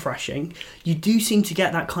quite refreshing. You do seem to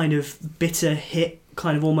get that kind of bitter hit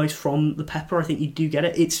kind of almost from the pepper. I think you do get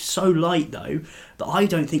it. It's so light though that I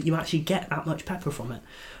don't think you actually get that much pepper from it.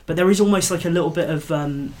 But there is almost a little bit of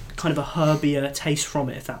kind of a herbier taste from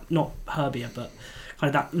it, if that, not herbier, but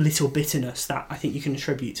kind of that little bitterness that I think you can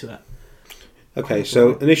attribute to it. Okay,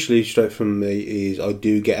 so initially, straight from me, is I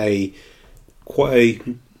do get quite a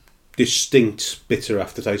distinct bitter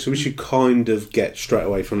aftertaste, which you kind of get straight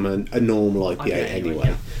away from a normal IPA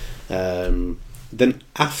anyway. Then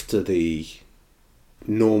after the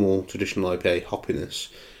normal traditional IPA hoppiness,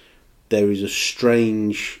 there is a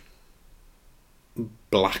strange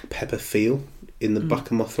black pepper feel in the back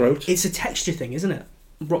of my throat. It's a texture thing, isn't it?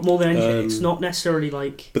 More than anything, it's not necessarily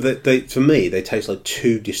like. But they for me, they taste like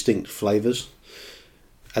two distinct flavours.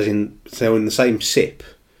 As in, so in the same sip,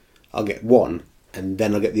 I'll get one and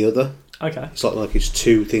then I'll get the other. Okay. It's like it's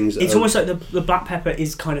two things. It's almost like the black pepper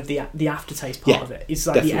is kind of the aftertaste part of it. It's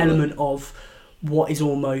like definitely. The element of what is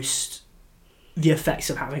almost the effects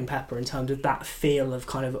of having pepper in terms of that feel of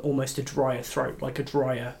kind of almost a drier throat, like a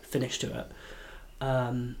drier finish to it.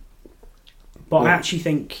 But I actually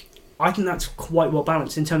think that's quite well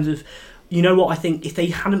balanced in terms of, you know what, I think if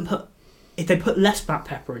they put less black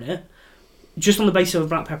pepper in it, just on the basis of a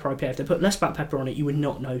black pepper IPA, if they put less black pepper on it, you would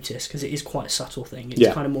not notice because it is quite a subtle thing.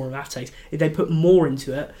 It's kind of more of an aftertaste. If they put more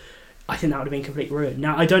into it, I think that would have been completely ruined.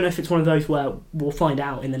 Now, I don't know if it's one of those where we'll find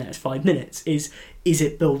out in the next 5 minutes, is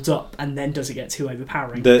it builds up and then does it get too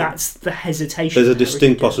overpowering? That's the hesitation. There's a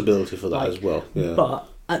distinct possibility for that as well. Yeah. But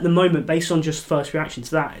at the moment, based on just first reactions,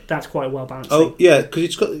 that's quite a well balanced. Oh yeah,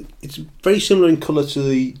 because it's very similar in colour to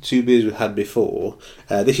the two beers we had before.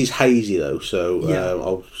 This is hazy though, so I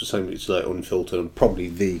was saying it's like unfiltered and probably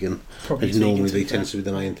vegan. As normally they tend to be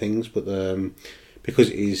the main things, but because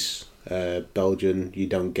it is Belgian, you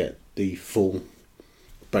don't get the full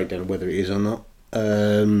breakdown of whether it is or not.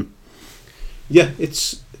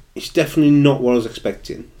 It's definitely not what I was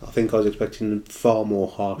expecting. I think I was expecting far more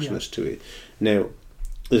harshness to it. Now,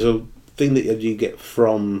 there's a thing that you get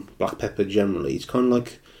from black pepper generally. It's kind of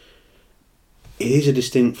like, it is a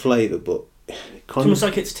distinct flavour, but it's almost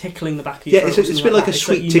like it's tickling the back of your throat. Yeah, it's a bit like a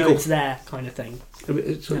sweet tickle. Know it's there kind of thing.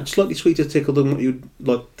 It's slightly sweeter tickle than what you'd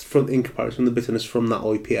like in comparison to the bitterness from that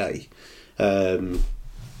IPA.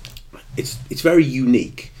 It's very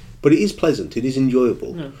unique, but it is pleasant. It is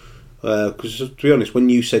enjoyable. Because to be honest, when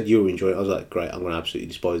you said you were enjoying it, I was like, great, I'm going to absolutely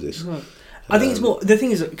despise this. Right. I think it's more, the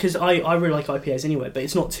thing is, because I really like IPAs anyway, but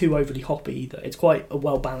it's not too overly hoppy either. It's quite a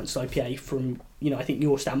well balanced IPA from, I think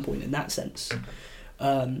your standpoint in that sense.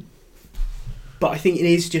 But I think it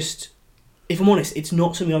is just, if I'm honest, it's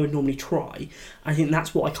not something I would normally try. I think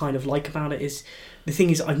that's what I kind of like about it. Is the thing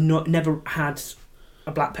is, I've never had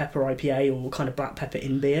a black pepper IPA or kind of black pepper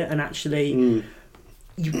in beer, and actually,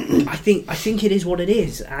 I think it is what it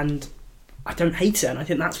is, and I don't hate it, and I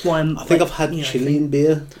think that's why I think I've had chili in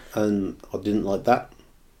beer, and I didn't like that.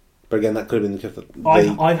 But again, that could have been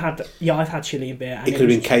I've had chili in beer. And it could have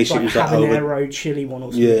been case like it was that habanero chili one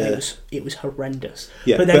or something. Yeah. It was horrendous.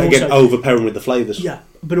 Yeah, but again, overpowering with the flavours. Yeah,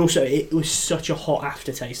 but also it was such a hot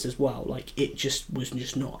aftertaste as well. Like it just was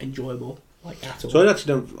just not enjoyable at all. So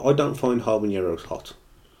I don't find habaneros hot.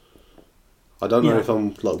 I don't know if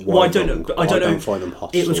I'm like. Well, I don't know. I don't find them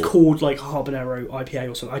hot. It was called like habanero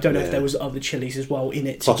IPA or something. I don't know if there was other chilies as well in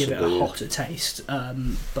it to give it a hotter taste.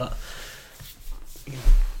 But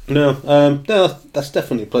no, that's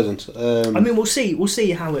definitely pleasant. I mean, we'll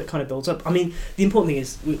see how it kind of builds up. I mean, the important thing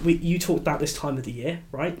is you talked about this time of the year,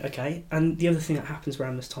 right? Okay, and the other thing that happens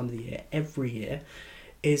around this time of the year every year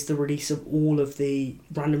is the release of all of the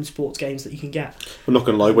random sports games that you can get. I'm not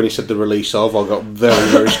going to lie, when you said the release of, I got very,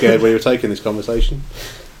 very scared when you were taking this conversation.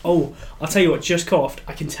 Oh, I'll tell you what, just coughed,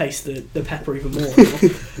 I can taste the pepper even more.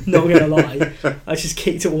 Not going to lie. I just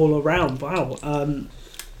kicked it all around. Wow.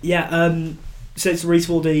 So it's the release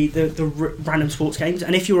of all the random sports games,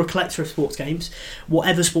 and if you're a collector of sports games,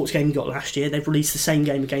 whatever sports game you got last year, they've released the same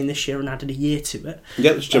game again this year and added a year to it.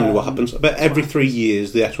 Yeah, that's generally what happens. About every 3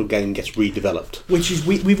 years, the actual game gets redeveloped. Which is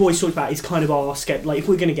we've always talked about is kind of our schedule. Like if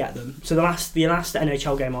we're going to get them, so the last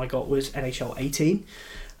NHL game I got was NHL 18.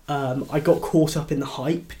 I got caught up in the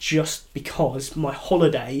hype just because my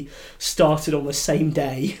holiday started on the same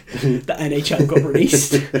day that NHL got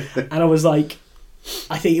released, and I was like.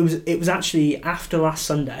 I think it was actually after last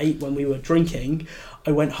Sunday when we were drinking.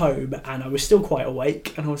 I went home and I was still quite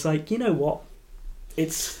awake, and I was like, you know what,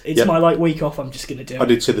 it's my week off. I'm just going to do it. I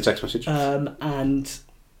did see the text message. And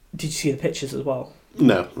did you see the pictures as well?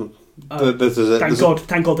 No.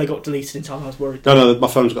 Thank God they got deleted in time. I was worried. No, my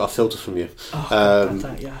phone's got a filter from you.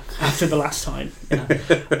 After the last time. Yeah.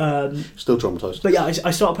 Still traumatised. But yeah,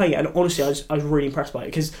 I started playing it, and honestly, I was really impressed by it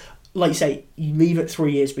because. Like you say, you leave it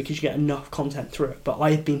 3 years because you get enough content through it. But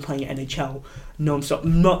I had been playing NHL non-stop,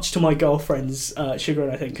 much to my girlfriend's chagrin,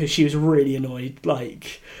 I think, because she was really annoyed.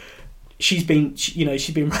 Like, she's been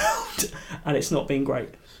around, and it's not been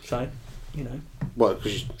great. So, What?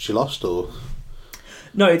 Because she lost, or?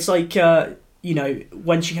 No, it's like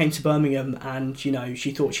when she came to Birmingham, and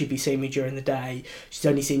she thought she'd be seeing me during the day. She's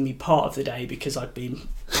only seen me part of the day because I'd been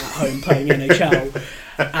at home playing NHL,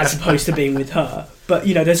 as opposed to being with her. But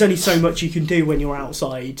there's only so much you can do when you're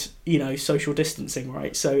outside, social distancing,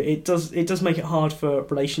 right? So it does make it hard for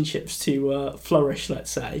relationships to flourish, let's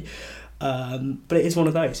say. But it is one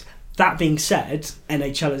of those. That being said,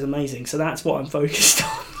 NHL is amazing, so that's what I'm focused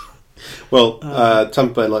on. Well,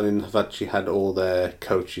 Tampa Bay Lightning have actually had all their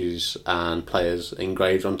coaches and players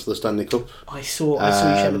engraved onto the Stanley Cup. I saw you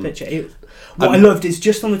share the picture. What I loved is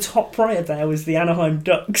just on the top right of there was the Anaheim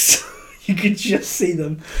Ducks. You could just see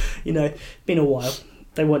them. Been a while.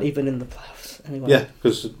 They weren't even in the playoffs anyway. Yeah,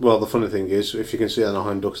 because the funny thing is, if you can see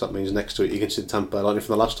Anaheim Ducks, that means next to it you can see the Tampa Bay Lightning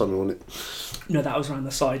from the last time we won it. No, that was around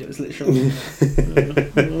the side. It was literally.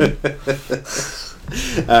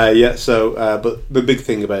 But the big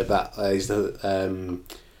thing about that is that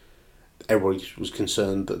everybody was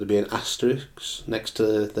concerned that there'd be an asterisk next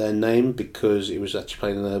to their name because it was actually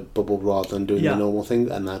playing in a bubble rather than doing the normal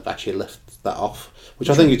thing, and they've actually left that off, which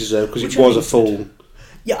I think you deserve because it was a full.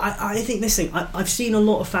 Yeah, I think this thing. I've seen a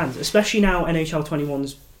lot of fans, especially now NHL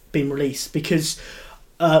 21's been released, because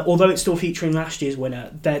although it's still featuring last year's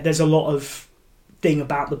winner, there's a lot of thing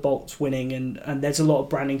about the Bolts winning, and there's a lot of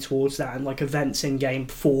branding towards that, and like events in game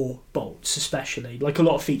for Bolts especially, like a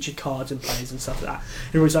lot of featured cards and players and stuff like that. And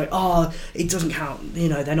everyone's like, it doesn't count,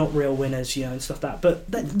 they're not real winners, and stuff like that.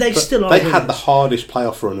 But they still are. They winners. had the hardest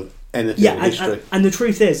playoff run of anything in history. And the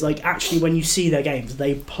truth is, like, actually when you see their games,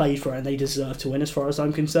 they played for it and they deserve to win as far as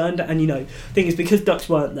I'm concerned. And the thing is, because Ducks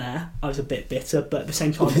weren't there, I was a bit bitter, but at the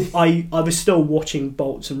same time I was still watching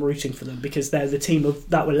Bolts and rooting for them because they're the team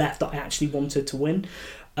that were left that I actually wanted to win.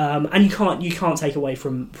 And you can't take away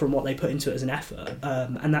from what they put into it as an effort,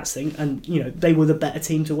 and that's the thing. And they were the better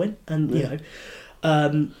team to win, and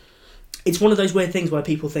it's one of those weird things where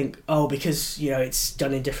people think, because it's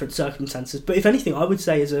done in different circumstances. But if anything, I would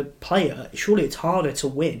say as a player, surely it's harder to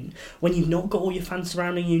win when you've not got all your fans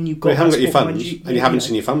surrounding you, and you haven't got your fans, and you haven't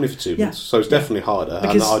seen your family for 2 months. So it's definitely harder.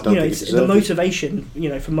 Because and I don't think it's the motivation,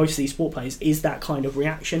 for most of these sport players is that kind of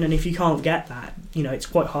reaction, and if you can't get that, it's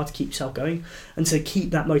quite hard to keep yourself going and to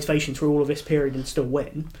keep that motivation through all of this period and still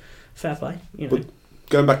win. Fair play, But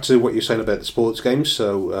going back to what you're saying about the sports games,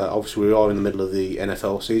 so obviously we are in the middle of the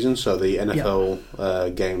NFL season, so the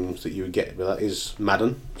NFL games that you would get with that is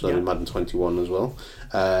Madden, so Madden 21 as well.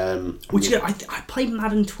 Which I played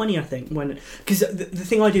Madden 20, I think, because the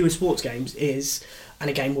thing I do with sports games is, and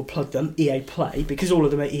again we'll plug them, EA Play, because all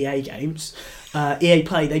of them are EA games. EA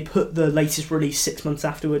Play, they put the latest release 6 months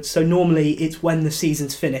afterwards, so normally it's when the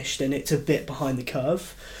season's finished and it's a bit behind the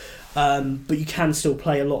curve. But you can still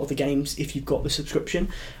play a lot of the games if you've got the subscription.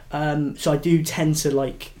 So I do tend to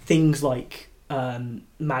like things like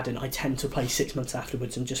Madden. I tend to play 6 months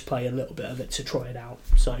afterwards and just play a little bit of it to try it out.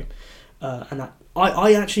 So and that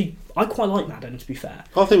I quite like Madden, to be fair.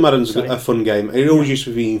 I think Madden's a fun game. It always used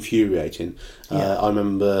to be infuriating. I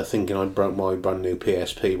remember thinking I broke my brand new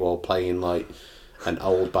PSP while playing like an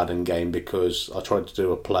old Madden game because I tried to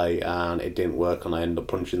do a play and it didn't work and I ended up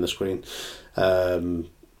punching the screen.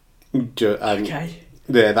 Okay.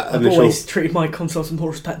 Yeah, that I've always treated my consoles with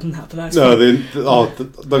more respect than that, but that's don't get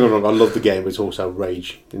me wrong, I love the game, but it's also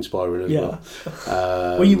rage inspiring as well.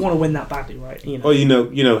 Well, you want to win that badly, right? Well, you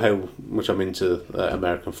know how much I'm into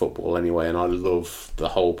American football anyway, and I love the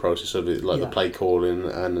whole process of it, like the play calling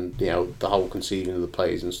and the whole conceiving of the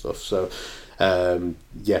plays and stuff. So,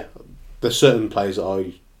 there's certain plays that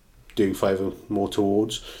I do favour more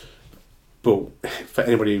towards, but for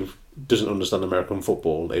anybody who doesn't understand American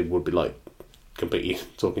football, it would be like completely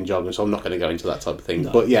talking jargon, so I'm not going to go into that type of thing.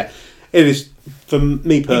 No. But yeah, it is, for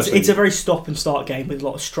me personally, it's a very stop and start game with a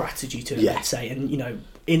lot of strategy to it, let's say, and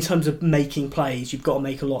in terms of making plays, you've got to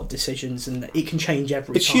make a lot of decisions, and it can change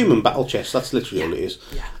every time. It's human battle chess, that's literally all it is.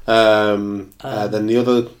 Then the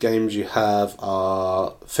other games you have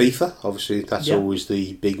are FIFA, obviously that's always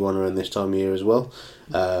the big one around this time of year as well.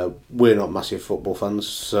 We're not massive football fans,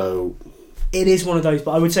 so it is one of those,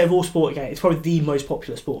 but I would say of all sport games, it's probably the most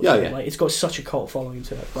popular sport game. Like, it's got such a cult following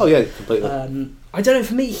to it. But, completely. I don't know.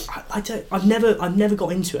 For me, I've never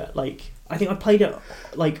got into it. Like, I think I played it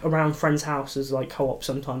like around friends' houses, like co-op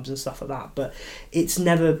sometimes and stuff like that. But it's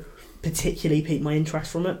never particularly piqued my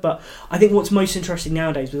interest from it. But I think what's most interesting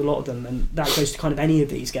nowadays with a lot of them, and that goes to kind of any of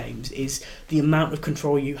these games, is the amount of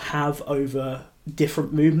control you have over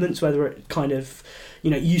different movements. Whether it kind of,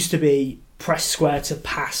 it used to be press square to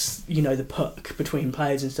pass, the puck between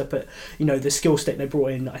players and stuff, but the skill stick they brought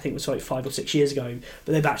in, I think, was like 5 or 6 years ago,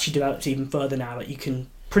 but they've actually developed even further now, that you can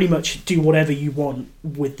pretty much do whatever you want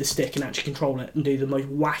with the stick and actually control it and do the most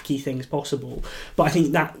wacky things possible. But I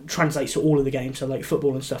think that translates to all of the games, so like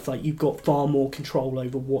football and stuff, like you've got far more control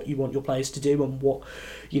over what you want your players to do, and what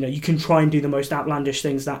you can try and do the most outlandish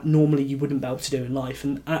things that normally you wouldn't be able to do in life.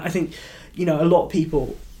 And I think a lot of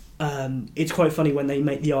people it's quite funny when they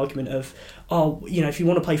make the argument of, oh, if you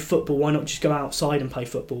want to play football, why not just go outside and play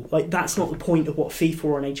football? Like, that's not the point of what FIFA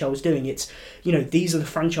or NHL is doing. It's, these are the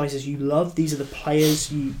franchises you love, these are the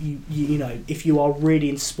players you know, if you are really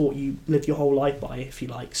into sport, you live your whole life by, if you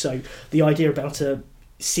like. So the idea about to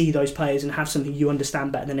see those players and have something you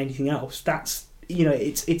understand better than anything else, that's,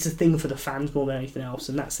 it's a thing for the fans more than anything else,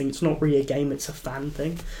 and that's the thing. It's not really a game, it's a fan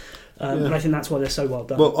thing. And I think that's why they're so well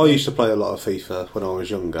done. Well, I used to play a lot of FIFA when I was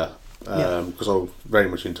younger, because I was very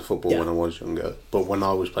much into football when I was younger. But when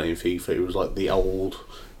I was playing FIFA, it was like the old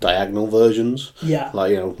diagonal versions,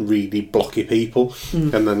 like really blocky people.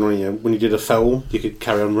 And then when you did a foul, you could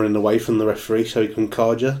carry on running away from the referee so he couldn't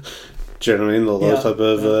card you. Do you know what I mean? All those type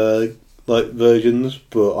of like versions.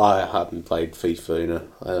 But I hadn't played FIFA in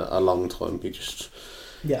a long time. It just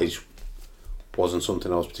wasn't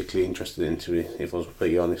something I was particularly interested in, if I was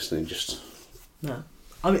completely honest. And no,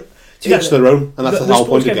 I mean, each their own, and that's the whole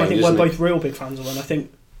point of the game. I think we're both real big fans of, and I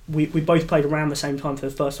think we both played around the same time for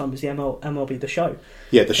the first time as the MLB The Show.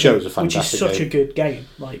 Yeah, The Show is a fantastic game. Which is such a good game.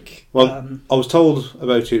 Like, I was told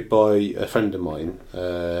about it by a friend of mine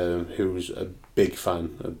who was a big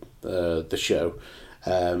fan of The Show,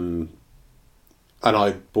 and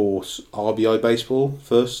I bought RBI Baseball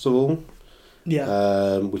first of all.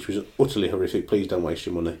 Which was utterly horrific. Please don't waste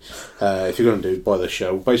your money. If you're going to buy The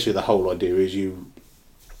Show, basically the whole idea is you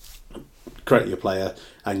create your player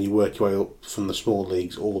and you work your way up from the small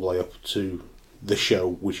leagues all the way up to The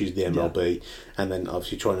Show, which is the MLB, and then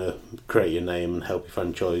obviously trying to create your name and help your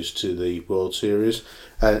franchise to the World Series.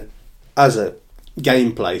 As a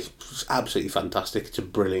gameplay, it's absolutely fantastic. It's a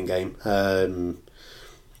brilliant game.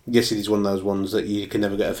 Yes, it is one of those ones that you can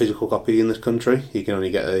never get a physical copy in this country. You can only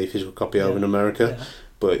get a physical copy over in America.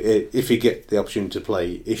 But if you get the opportunity to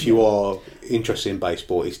play, if you are interested in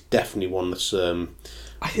baseball, it's definitely one that's I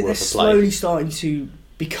think they're slowly starting to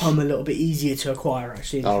become a little bit easier to acquire,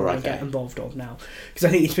 actually, and get involved of now. Because I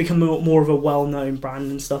think it's become more of a well-known brand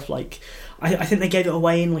and stuff. Like, I think they gave it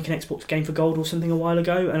away in like an Xbox Game for Gold or something a while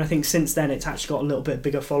ago, and I think since then it's actually got a little bit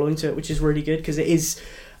bigger following to it, which is really good, because it is...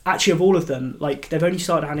 Actually, of all of them, like, they've only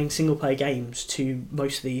started adding single-player games to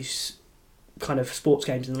most of these kind of sports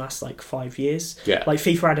games in the last, 5 years. Yeah. Like,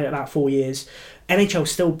 FIFA added it about 4 years. NHL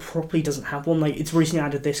still properly doesn't have one. Like, it's recently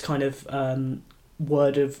added this kind of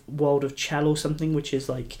World of Chell or something, which is,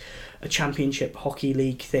 like, a championship hockey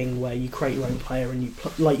league thing where you create your own player and you,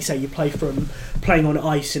 like you say, you play from playing on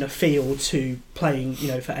ice in a field to playing,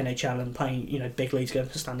 for NHL and playing, big leagues, going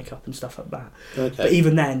for Stanley Cup and stuff like that. Okay. But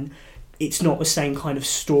even then... it's not the same kind of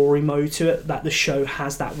story mode to it, that The Show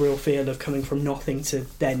has that real feel of coming from nothing to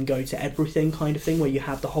then go to everything kind of thing, where you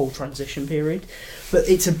have the whole transition period. But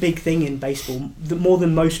it's a big thing in baseball, more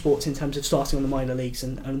than most sports, in terms of starting on the minor leagues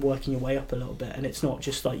and working your way up a little bit. And it's not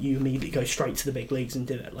just like you immediately go straight to the big leagues and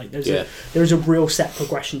do it. Like, there's a real set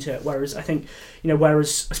progression to it. Whereas I think,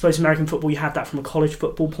 whereas I suppose American football, you have that from a college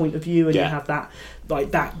football point of view, and you have that,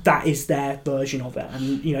 like, that is their version of it.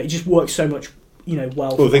 And, it just works so much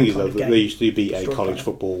well. Well, the thing is, though, there used to be a college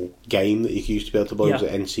football game that you used to be able to buy. It was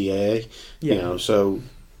at NCAA. So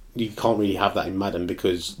you can't really have that in Madden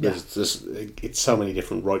because it's so many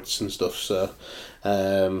different rights and stuff. So,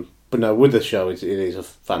 but no, with The Show, it is a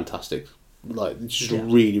fantastic, it's just a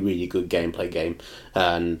really, really good gameplay game,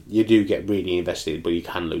 and you do get really invested, but you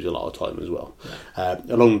can lose a lot of time as well.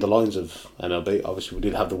 Along the lines of MLB, obviously, we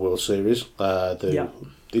did have the World Series.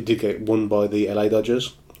 It did get won by the LA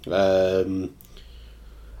Dodgers.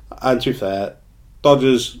 And to be fair,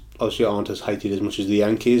 Dodgers obviously aren't as hated as much as the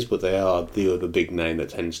Yankees, but they are the other big name that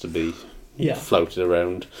tends to be floated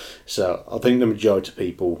around. So I think the majority of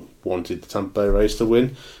people wanted the Tampa Bay Rays to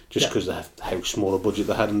win, just because of how small a budget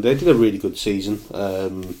they had, and they did a really good season.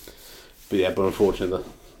 But unfortunately,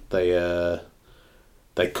 they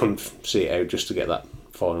couldn't see it out just to get that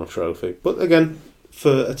final trophy. But again,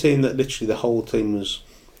 for a team that literally the whole team was,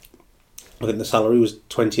 I think the salary was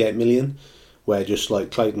 $28 million. Where just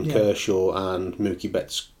like Clayton Kershaw and Mookie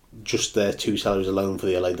Betts, just their two salaries alone for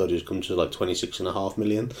the LA Dodgers come to like $26.5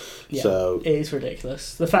 million. Yeah, so it is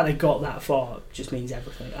ridiculous. The fact they got that far just means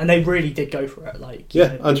everything, and they really did go for it.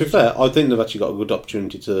 And to be fair, I think they've actually got a good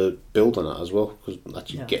opportunity to build on that as well, because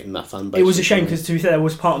actually getting that fan base. It was a shame because, to be fair, there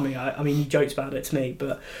was part of me. I mean, you joked about it to me,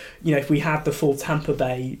 but if we had the full Tampa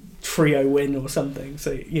Bay trio win or something,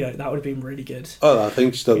 so that would have been really good. I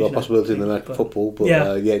think still got a possibility in the American football, but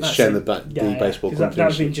it's a shame that the baseball that would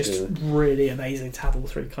have been just really amazing to have all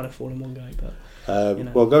three kind of fall in one go.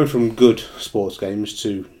 But well, going from good sports games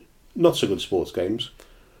to not so good sports games,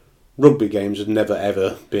 rugby games have never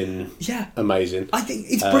ever been amazing. I think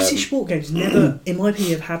it's British sport games never, in my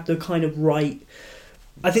opinion, have had the kind of right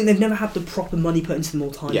I think they've never had the proper money put into them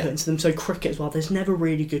or time Yeah. put into them. So cricket as well. There's never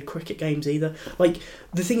really good cricket games either. Like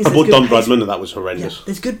the thing is, I there's bought good Don base- Bradman, and that was horrendous. Yeah,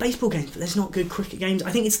 there's good baseball games, but there's not good cricket games.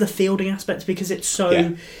 I think it's the fielding aspect because it's so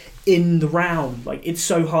Yeah. in the round. Like it's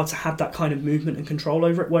so hard to have that kind of movement and control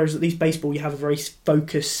over it. Whereas at least baseball, you have a very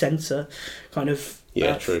focused centre kind of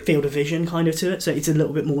True. field of vision kind of to it. So it's a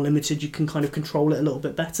little bit more limited. You can kind of control it a little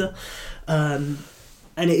bit better.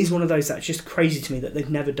 And it is one of those that's just crazy to me that they've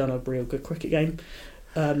never done a real good cricket game.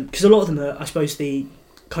 Because a lot of them are, I suppose, the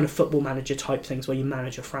kind of football manager type things where you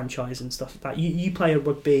manage a franchise and stuff like that. You play a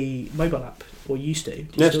rugby mobile app, or used to.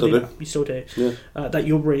 Yeah, still do. You still do. Yeah. That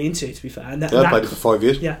you're really into, to be fair. And I played it for 5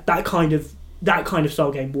 years. Yeah, that kind of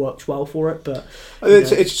style game works well for it, but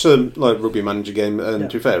it's like rugby manager game, and Yeah.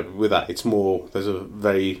 to be fair, with that, it's more. There's a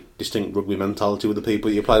very distinct rugby mentality with the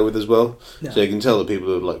people you play with as well. Yeah. So you can tell the people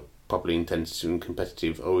who are like properly intensive and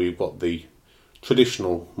competitive. Or you've got the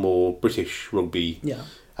traditional, more British rugby yeah.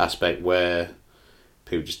 aspect where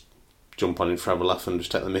people just jump on it for have a laugh and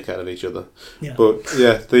just take the mick out of each other. Yeah. But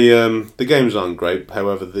yeah, the games aren't great.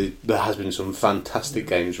 However, there has been some fantastic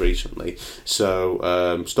games recently.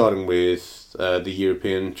 So starting with the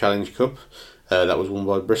European Challenge Cup, that was won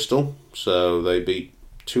by Bristol. So they beat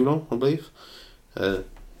Toulon, I believe.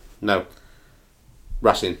 No,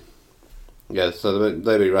 Racing. Yeah, so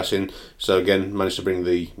they beat Racing. So again, managed to bring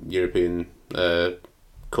the European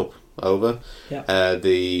Cup over. Yeah.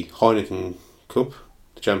 The Heineken Cup,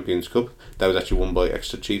 the Champions Cup, that was actually won by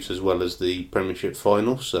Exeter Chiefs as well as the Premiership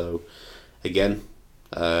final. So again,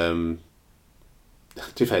 to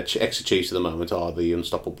be fair, Exeter Chiefs at the moment are the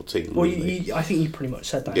unstoppable team. Well, I think you pretty much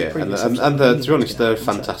said that. Yeah, and to be honest, they're a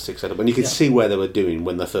fantastic setup, and you could see where they were doing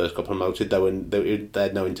when they first got promoted. They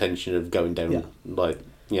had no intention of going down lightly.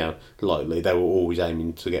 They were always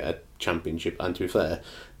aiming to get a championship, and to be fair,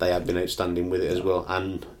 they have been outstanding with it as well,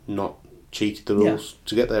 and not cheated the rules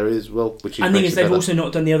to get there as well. Which is and the thing is, they've also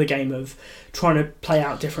not done the other game of trying to play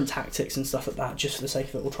out different tactics and stuff like that just for the sake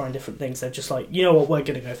of it, or trying different things. They're just like, you know what, we're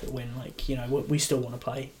going to go for the win. Like, you know, we still want to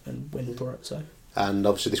play and win for it. So. And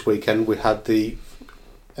obviously, this weekend we had the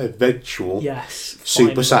eventual Super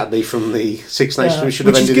finally. Saturday from the Six Nations, which should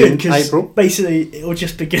have which ended in April. Basically, it'll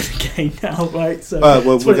just begin again now, right? So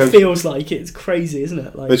that's what it feels like. It's crazy, isn't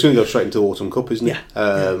it? Like, it's going to go straight into Autumn Cup, isn't it?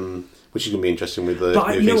 Yeah. Which is going to be interesting with the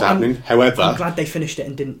but new things happening. However, I'm glad they finished it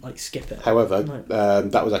and didn't skip it. However,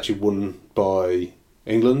 that was actually won by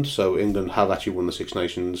England, so England have actually won the Six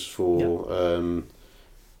Nations for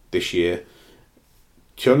this year.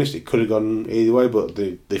 To be honest, it could have gone either way, but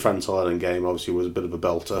the France-Ireland game obviously was a bit of a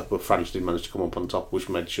belter, but France did manage to come up on top, which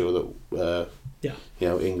made sure that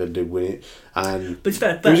England did win it. And but it's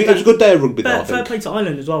fair, it was a good day of rugby. Fair play to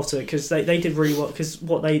Ireland as well, too, because they did really well. Because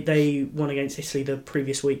they won against Italy the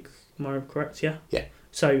previous week. Am I correct? Yeah. Yeah.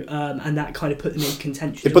 So and that kind of put them in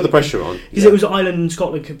contention. It put the pressure on because it was Ireland and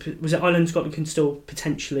Scotland. Was it Ireland and Scotland can still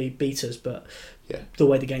potentially beat us, but the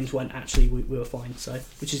way the games went, actually we were fine. So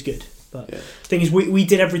which is good. But the thing is, we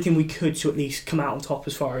did everything we could to at least come out on top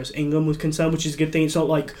as far as England was concerned, which is a good thing. It's not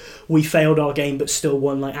like we failed our game but still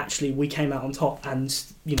won. Like, actually, we came out on top, and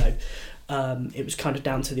it was kind of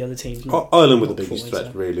down to the other teams. Ireland were the biggest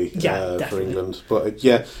threat, really, for England. But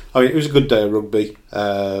it was a good day of rugby.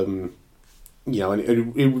 And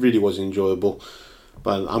it really was enjoyable.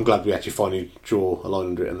 But I'm glad we actually finally draw a line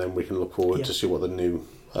under it, and then we can look forward to see what the new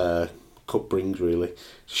Cup brings, really.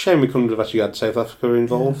 It's a shame we couldn't have actually had South Africa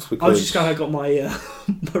involved. Because I was just glad I got my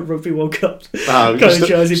my Rugby World Cup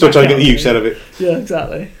jersey still trying to get the use out of it. Yeah,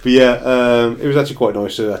 exactly. But it was actually quite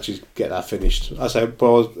nice to actually get that finished. I say,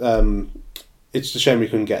 it's a shame we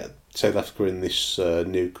couldn't get South Africa in this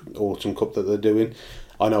new Autumn Cup that they're doing.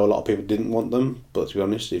 I know a lot of people didn't want them, but to be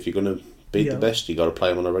honest, if you're going to beat the best, you got to play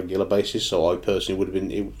them on a regular basis. So I personally would have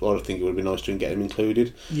been. I think it would have been nice to get them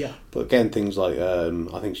included. Yeah. But again, things like I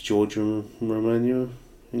think it's Georgia and Romania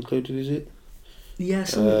included, is it?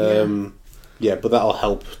 Yes. Yeah, but that'll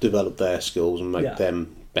help develop their skills and make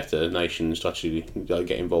them better nations to actually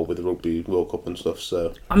get involved with the Rugby World Cup and stuff.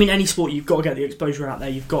 So I mean, any sport, you've got to get the exposure out there.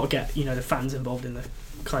 You've got to get the fans involved in the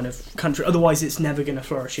kind of country. Otherwise, it's never going to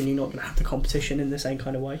flourish, and you're not going to have the competition in the same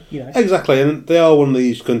kind of way. Exactly, and they are one of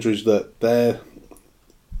these countries that they're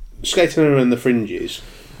skating around the fringes.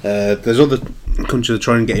 There's other countries that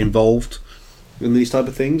try and get involved in these type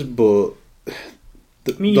of things, but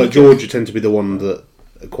Georgia tend to be the one that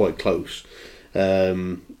are quite close.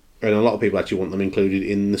 And a lot of people actually want them included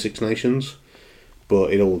in the Six Nations,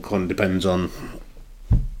 but it all kind of depends on,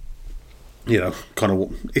 kind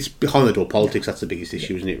of it's behind the door politics. That's the biggest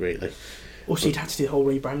issue, isn't it? Really. Also, you'd have to do the whole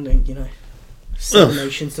rebranding, Seven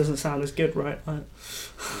Nations doesn't sound as good, right?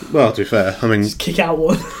 Well, to be fair, I mean, just kick out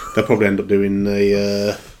one. They'll probably end up doing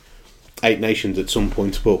the 8 Nations at some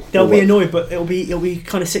point, but they'll be annoyed. But it'll be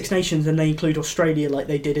kind of 6 Nations, and they include Australia like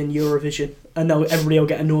they did in Eurovision, and everybody will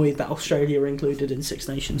get annoyed that Australia are included in 6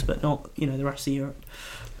 Nations, but not the rest of Europe.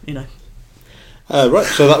 Right,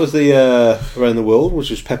 so that was the around the world, which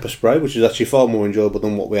was pepper spray, which is actually far more enjoyable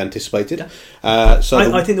than what we anticipated. Yeah.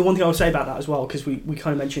 I think the one thing I would say about that as well, because we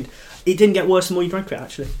kind of mentioned, it didn't get worse the more you drank it.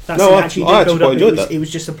 Actually, I actually quite enjoyed that. It was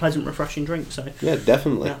just a pleasant, refreshing drink. So yeah,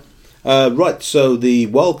 definitely. Yeah. Right, so the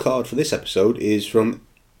wild card for this episode is from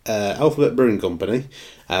Alphabet Brewing Company,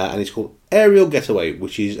 and it's called Aerial Getaway,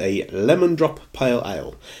 which is a lemon drop pale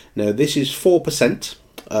ale. Now this is 4%.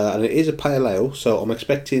 And it is a pale ale, so I'm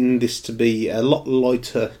expecting this to be a lot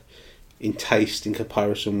lighter in taste in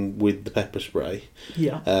comparison with the pepper spray.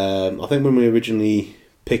 Yeah. I think when we originally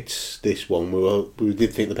picked this one, we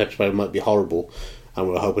did think the pepper spray might be horrible, and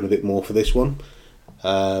we were hoping a bit more for this one.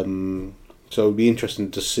 So it'll be interesting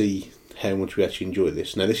to see how much we actually enjoy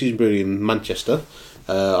this. Now, this is brewed in Manchester.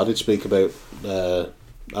 I did speak about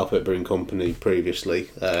Alphabet Brewing Company previously.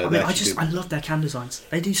 I love their can designs.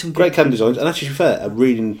 They do some great can designs, and actually, to be fair, a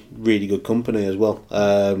really, really good company as well.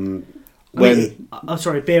 Beer, I was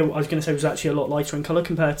going to say, was actually a lot lighter in colour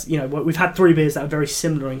compared to, we've had 3 beers that are very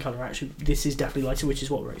similar in colour. Actually, this is definitely lighter, which is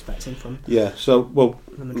what we're expecting from. Yeah, so,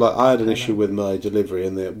 I had an issue with my delivery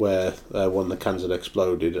where one of the cans had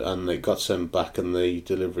exploded, and it got sent back, and the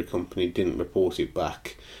delivery company didn't report it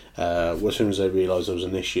back. As soon as they realised there was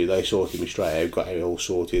an issue, they sorted me straight out, got it all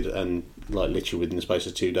sorted, and literally within the space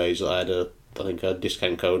of 2 days, I had a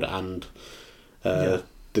discount code and the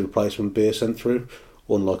replacement beer sent through.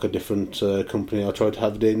 Unlike a different company I tried to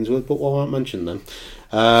have dealings with, but I won't mention them.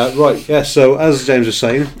 Right, yeah. So as James was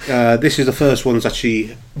saying, this is the first one that's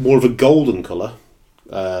actually more of a golden colour.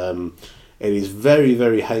 It is very,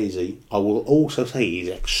 very hazy. I will also say it is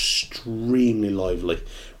extremely lively.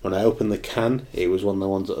 When I opened the can, it was one of the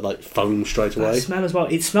ones that foamed straight away. That smell as well.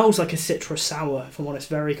 It smells like a citrus sour, if I'm honest.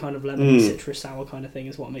 Very kind of lemony citrus sour kind of thing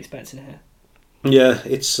is what I'm expecting here. Yeah,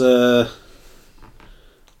 it's.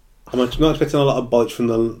 I'm not expecting a lot of bites from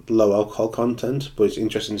the low alcohol content, but it's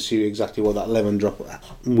interesting to see exactly what that lemon drop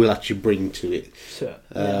will actually bring to it. So,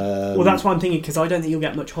 well, that's what I'm thinking, because I don't think you'll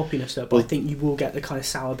get much hoppiness there, but I think you will get the kind of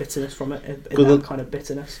sour bitterness from it, that kind of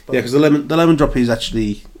bitterness. But yeah, because the lemon drop is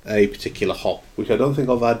actually a particular hop, which I don't think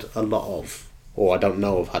I've had a lot of, or I don't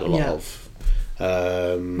know I've had a lot of.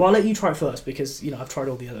 Well, I'll let you try it first, because I've tried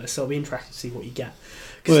all the others, so I'll be interested to see what you get.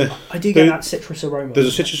 Because I do get that citrus aroma. There's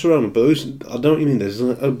a citrus aroma, but I don't mean there's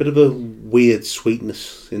a bit of a weird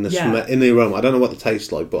sweetness in the aroma. I don't know what it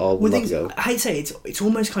tastes like, but I'll let it go. I hate to say it's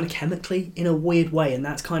almost kind of chemically in a weird way, and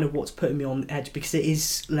that's kind of what's putting me on edge, because it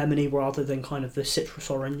is lemony rather than kind of the citrus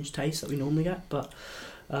orange taste that we normally get. But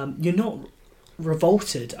you're not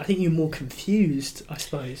revolted. I think you're more confused, I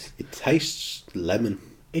suppose. It tastes lemon.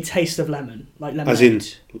 It tastes of lemon, like lemon. As in,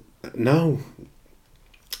 no.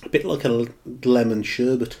 A bit like a lemon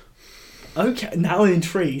sherbet. Okay, now I'm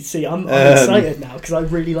intrigued. See, I'm excited now, because I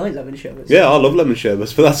really like lemon sherbets. Yeah, I love lemon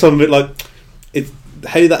sherbets, but that's something a bit like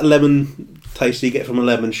how that lemon taste you get from a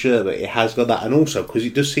lemon sherbet. It has got that, and also because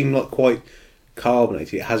it does seem like quite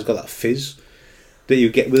carbonated, it has got that fizz that you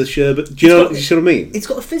get with a sherbet. Do you see what I mean? It's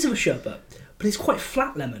got the fizz of a sherbet, but it's quite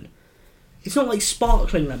flat lemon. It's not like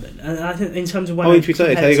sparkling lemon, and I think in terms of when it's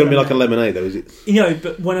going to be like a lemonade, though, is it?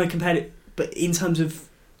 But when I compared it, but in terms of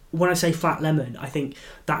when I say flat lemon, I think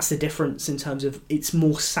that's the difference in terms of it's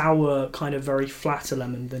more sour, kind of very flatter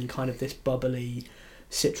lemon than kind of this bubbly,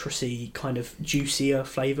 citrusy, kind of juicier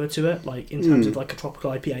flavour to it, like in terms of like a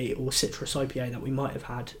tropical IPA or citrus IPA that we might have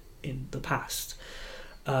had in the past.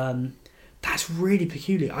 That's really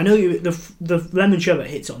peculiar. I know the lemon sherbet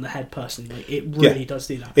hits it on the head personally. Like, it really does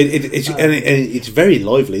do that. It's very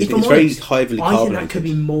lively. It's very heavily carbonated. I think that could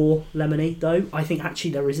be more lemony, though. I think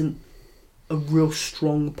actually there isn't a real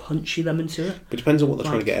strong punchy lemon to it. But it depends on what they're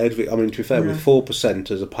trying to get out of it. I mean, to be fair, with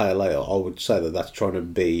 4% as a pale ale, I would say that that's trying to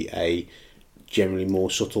be a generally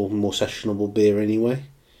more subtle, more sessionable beer anyway.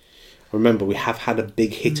 Remember, we have had a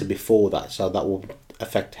big hitter before that, so that will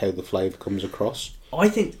affect how the flavour comes across. I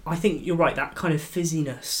think you're right. That kind of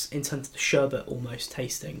fizziness in terms of the sherbet almost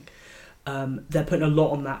tasting, they're putting a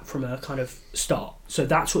lot on that from a kind of start. So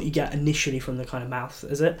that's what you get initially from the kind of mouth,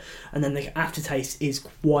 is it? And then the aftertaste is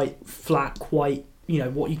quite flat, quite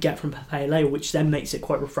what you get from pale ale, which then makes it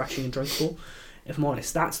quite refreshing and drinkable. If I'm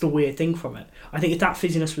honest, that's the weird thing from it. I think if that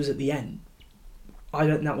fizziness was at the end, I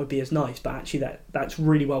don't think that would be as nice. But actually, that's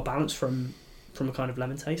really well balanced from a kind of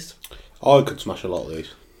lemon taste. I could smash a lot of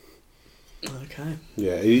these. Okay.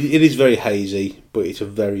 Yeah, it is very hazy, but it's a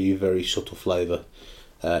very, very subtle flavour.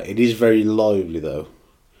 It is very lively, though.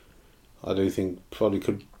 I do think probably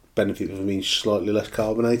could benefit from being slightly less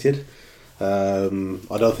carbonated. I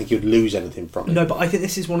don't think you'd lose anything from it. No, but I think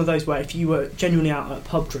this is one of those where if you were genuinely out at a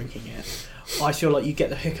pub drinking it, I feel like you get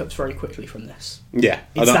the hiccups very quickly from this. Yeah,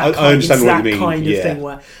 I understand what you mean. It's that kind of thing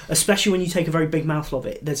where, especially when you take a very big mouthful of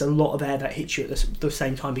it, there's a lot of air that hits you at the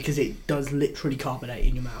same time because it does literally carbonate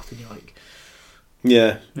in your mouth, and you're like...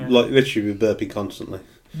 Yeah, like literally we're burping constantly.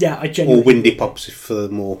 Yeah, I genuinely... Or windy pops for the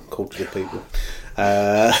more cultured people.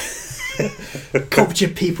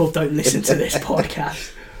 Cultured people don't listen to this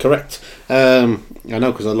podcast. Correct. I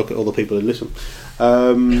know because I look at all the people who listen.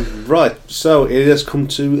 Right, so it has come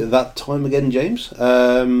to that time again, James.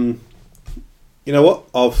 You know what?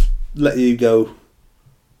 I'll let you go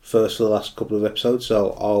first for the last couple of episodes,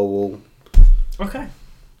 so I will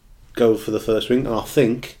go for the first ring, and I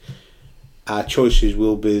think our choices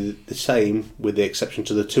will be the same with the exception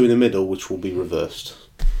to the two in the middle, which will be reversed.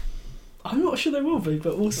 I'm not sure they will be,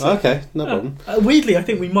 but we'll see. Okay, no problem. Weirdly, I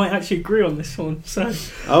think we might actually agree on this one, so that's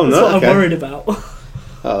what I'm worried about.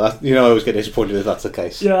 I always get disappointed if that's the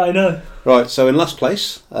case. Yeah, I know. Right, so in last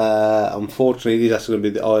place, unfortunately, that's going to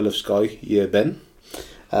be the Isle of Skye Year Ben.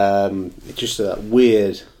 It's just that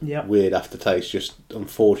weird aftertaste. Just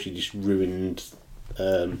unfortunately, just ruined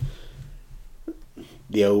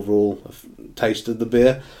the overall taste of the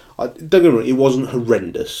beer. Don't get me wrong, it wasn't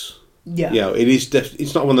horrendous. Yeah, you know, it is.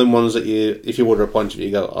 It's not one of them ones that if you order a pint of it,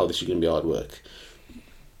 you go, "Oh, this is going to be hard work."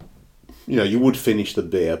 You know, you would finish the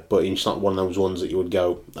beer, but it's not one of those ones that you would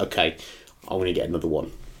go, "Okay, I'm going to get another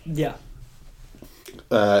one." Yeah.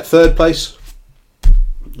 Third place,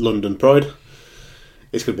 London Pride.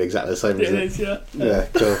 It's going to be exactly the same, isn't it? It is, yeah. Yeah,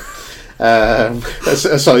 cool. I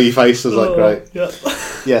saw your face. I was like, great. Yeah.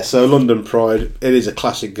 Yeah, so London Pride, it is a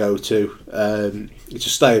classic go-to. It's a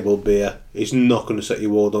stable beer. It's not going to set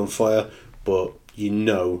your world on fire, but you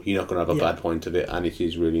know you're not going to have a bad pint of it, and it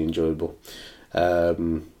is really enjoyable.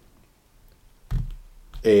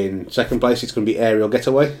 In second place, it's going to be Aerial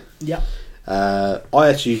Getaway. Yeah. I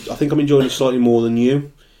think I'm enjoying it slightly more than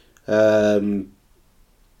you, and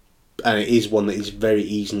it is one that is very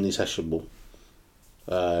easily sessionable.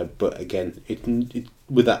 But again, it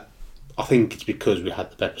with that, I think it's because we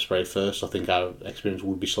had the pepper spray first. I think our experience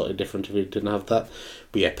would be slightly different if we didn't have that.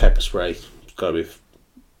 But yeah, pepper spray has got to be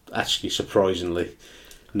actually surprisingly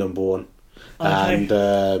number one. Okay. And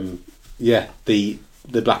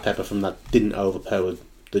the black pepper from that didn't overpower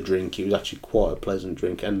the drink. It was actually quite a pleasant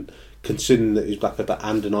drink, and considering that it was black pepper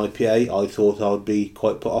and an IPA, I thought I would be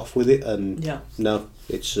quite put off with it, and no,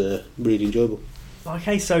 it's really enjoyable.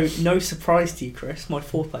 Okay, so no surprise to you, Chris. My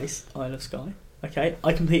fourth place, Isle of Skye. Okay,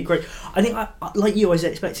 I completely agree. I think, I like you, I was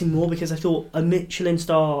expecting more because I thought a Michelin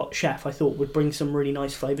star chef would bring some really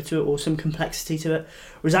nice flavour to it or some complexity to it.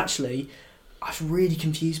 Whereas actually, I was really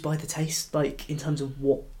confused by the taste, like in terms of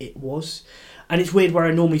what it was. And it's weird where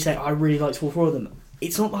I normally say I really liked all four of them.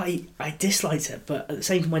 It's not like I disliked it, but at the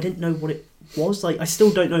same time I didn't know what it was. Like, I still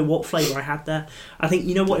don't know what flavour I had there. I think,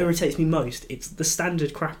 you know what irritates me most? It's the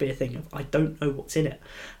standard craft beer thing of I don't know what's in it.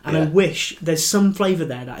 And I wish there's some flavour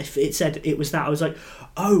there that if it said it was that, I was like,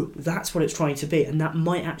 oh, that's what it's trying to be. And that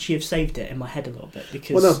might actually have saved it in my head a little bit.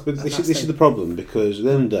 Because well, no, but this is the problem, because at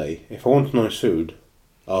the end of the day, if I want nice food,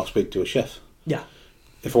 I'll speak to a chef. Yeah.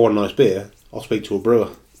 If I want nice beer, I'll speak to a brewer.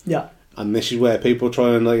 Yeah. And this is where people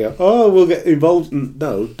try and go, oh, we'll get involved.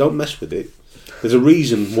 No, don't mess with it. There's a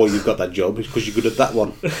reason why you've got that job. It's because you're good at that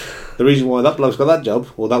one. The reason why that bloke's got that job,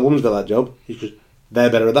 or that woman's got that job, is because they're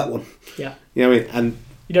better at that one. Yeah. You know what I mean? And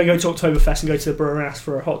you don't go to Oktoberfest and go to the brewer and ask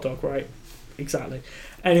for a hot dog, right? Exactly.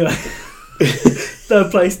 Anyway,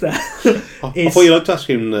 third place there. I thought you liked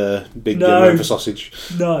asking Big Jim for sausage.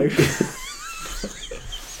 No.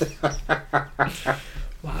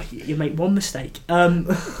 Wow, you make one mistake.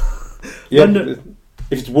 Yeah, London,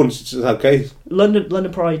 if it's once, it's okay.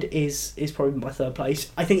 London Pride is probably my third place.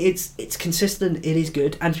 I think it's consistent. It is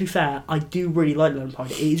good, and to be fair, I do really like London Pride.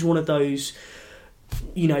 It is one of those,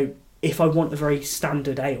 you know, if I want a very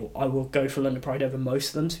standard ale, I will go for London Pride over most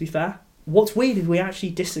of them. To be fair, what's weird is we actually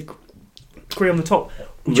disagree on the top,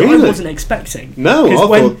 which really? I wasn't expecting. No,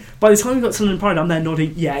 because by the time we got to London Pride, I'm there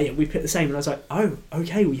nodding. Yeah, we picked the same, and I was like, oh,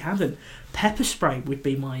 okay, we haven't. Pepper spray would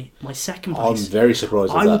be my second place. I'm very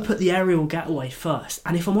surprised at that. I would put the Aerial Getaway first.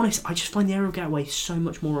 And if I'm honest, I just find the Aerial Getaway so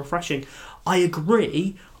much more refreshing. I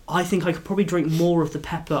agree. I think I could probably drink more of the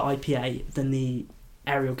Pepper IPA than the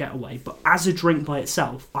Aerial Getaway. But as a drink by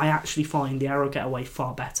itself, I actually find the Aerial Getaway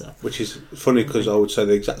far better. Which is funny because I would say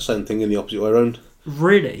the exact same thing in the opposite way around.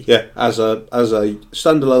 Really? Yeah, as a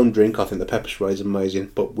standalone drink, I think the pepper spray is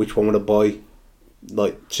amazing. But which one would I buy?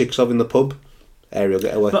 Like 6 of in the pub? Aerial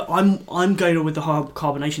Getaway. But I'm going with the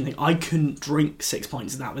carbonation thing. I couldn't drink 6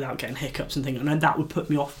 pints of that without getting hiccups and things, and that would put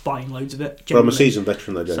me off buying loads of it. But I'm a seasoned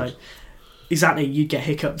veteran though, James. So, exactly, you'd get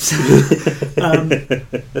hiccups.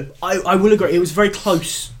 I will agree. It was very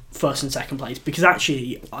close, first and second place, because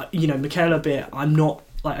actually, Michaela beer,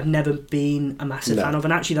 I've never been a massive fan of,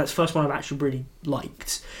 and actually that's the first one I've actually really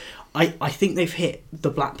liked. I think they've hit the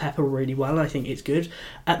black pepper really well. I think it's good.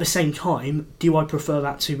 At the same time, do I prefer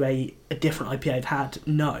that to a different IPA I've had?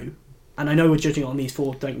 No. And I know we're judging on these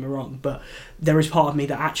 4, don't get me wrong, but there is part of me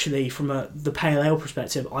that actually, from the pale ale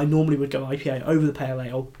perspective, I normally would go IPA over the pale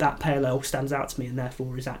ale. That pale ale stands out to me and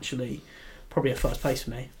therefore is actually probably a first place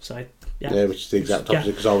for me. So, yeah. Which is the exact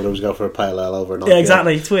opposite, because I would always go for a pale ale over an IPA. Yeah,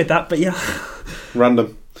 exactly. It's weird that, but yeah.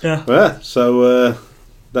 Random. Yeah. So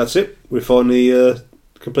that's it. We finally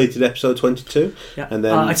completed episode 22. Yeah. And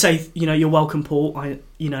then I'd say, you're welcome, Paul. I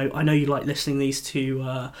know you like listening these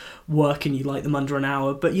to work and you like them under an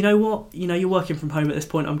hour, but you know what? You're working from home at this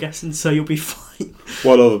point, I'm guessing, so you'll be fine.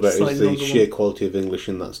 What I love about it is the sheer quality of English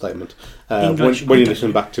in that statement. When you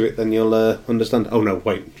listen back to it, then you'll understand. Oh no,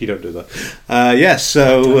 wait, you don't do that.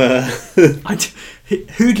 So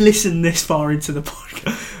who'd listen this far into the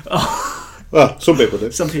podcast? Oh. Well, some people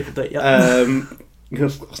do. Some people do, yeah.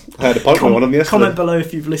 I had a point on them yesterday. Comment below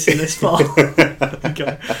if you've listened this far.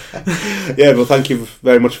 Okay. Yeah, well, thank you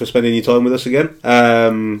very much for spending your time with us again.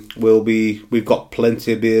 We've got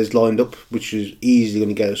plenty of beers lined up, which is easily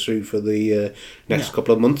going to get us through for the next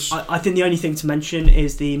couple of months. I think the only thing to mention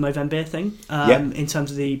is the Movember thing. In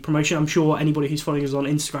terms of the promotion, I'm sure anybody who's following us on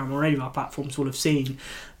Instagram or any of our platforms will have seen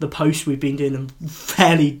the posts. We've been doing them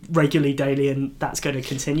fairly regularly, daily, and that's going to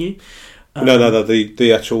continue. No.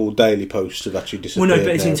 The actual daily posts have actually disappeared. Well, no,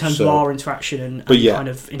 but it's in terms of our interaction and kind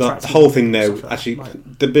of the whole thing now. Actually,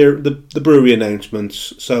 the brewery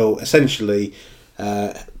announcements. So essentially,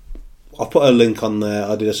 I've put a link on there.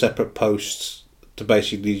 I did a separate post to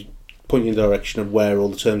basically point you in the direction of where all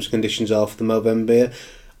the terms and conditions are for the Movember beer.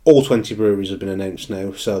 All 20 breweries have been announced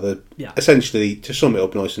now. So essentially, to sum it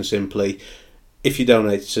up nice and simply, if you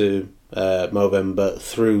donate to Movember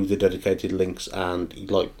through the dedicated links and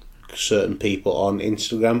like certain people on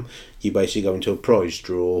Instagram, you basically go into a prize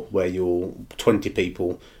draw where your 20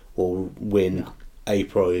 people will win a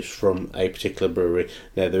prize from a particular brewery.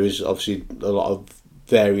 Now there is obviously a lot of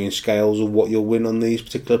varying scales of what you'll win on these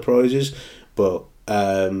particular prizes, but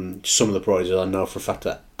some of the prizes I know for a fact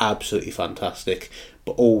are absolutely fantastic,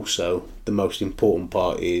 but also the most important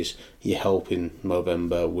part is you're helping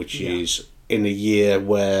Movember, which is in a year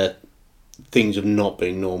where things have not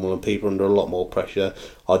been normal and people are under a lot more pressure.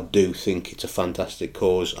 I do think it's a fantastic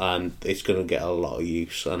cause and it's going to get a lot of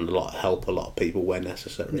use and a lot of help a lot of people where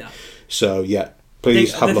necessary. Yeah. So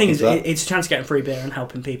please have a look at that. It's a chance to get free beer and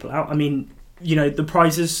helping people out. I mean, the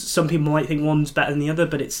prizes, some people might think one's better than the other,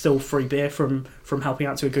 but it's still free beer from helping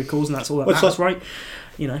out to a good cause, and that's all that matters, right?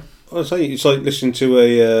 I say it's like listening to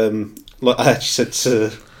a like I actually said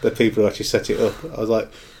to the people who actually set it up. I was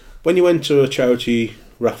like, when you went to a charity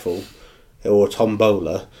raffle or a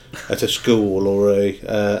tombola at a school or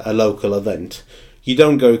a local event, you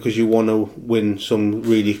don't go because you want to win some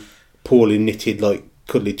really poorly knitted, like,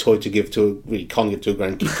 cuddly toy to give to you can't give to a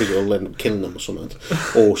grandkid because it'll end up killing them or something,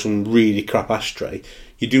 or some really crap ashtray.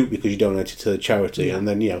 You do it because you donate it to the charity, and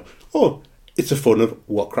then it's a fun of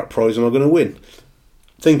what crap prize am I going to win.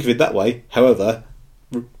 Think of it that way. However,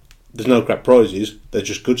 there's no crap prizes, they're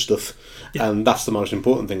just good stuff. And that's the most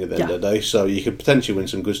important thing at the end of the day. So you could potentially win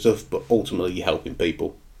some good stuff, but ultimately you're helping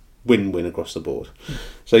people. Win-win across the board.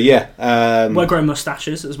 So we're growing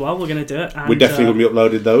moustaches as well. We're going to do it. And, we're definitely going to be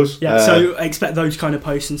uploading those. So expect those kind of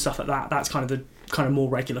posts and stuff like that. That's kind of the more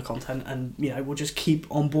regular content, and we'll just keep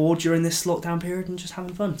on board during this lockdown period and just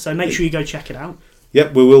having fun. So make sure you go check it out.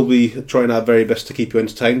 Yep, we will be trying our very best to keep you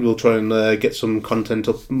entertained. We'll try and get some content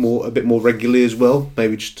up a bit more regularly as well,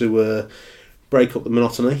 maybe just to break up the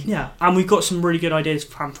monotony. Yeah, and we've got some really good ideas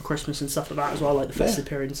planned for Christmas and stuff like that as well, like the festive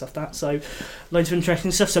period and stuff like that. So loads of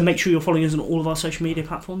interesting stuff. So make sure you're following us on all of our social media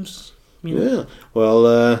platforms. Yeah,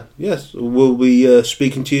 well, yes, we'll be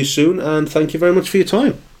speaking to you soon, and thank you very much for your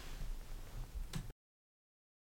time.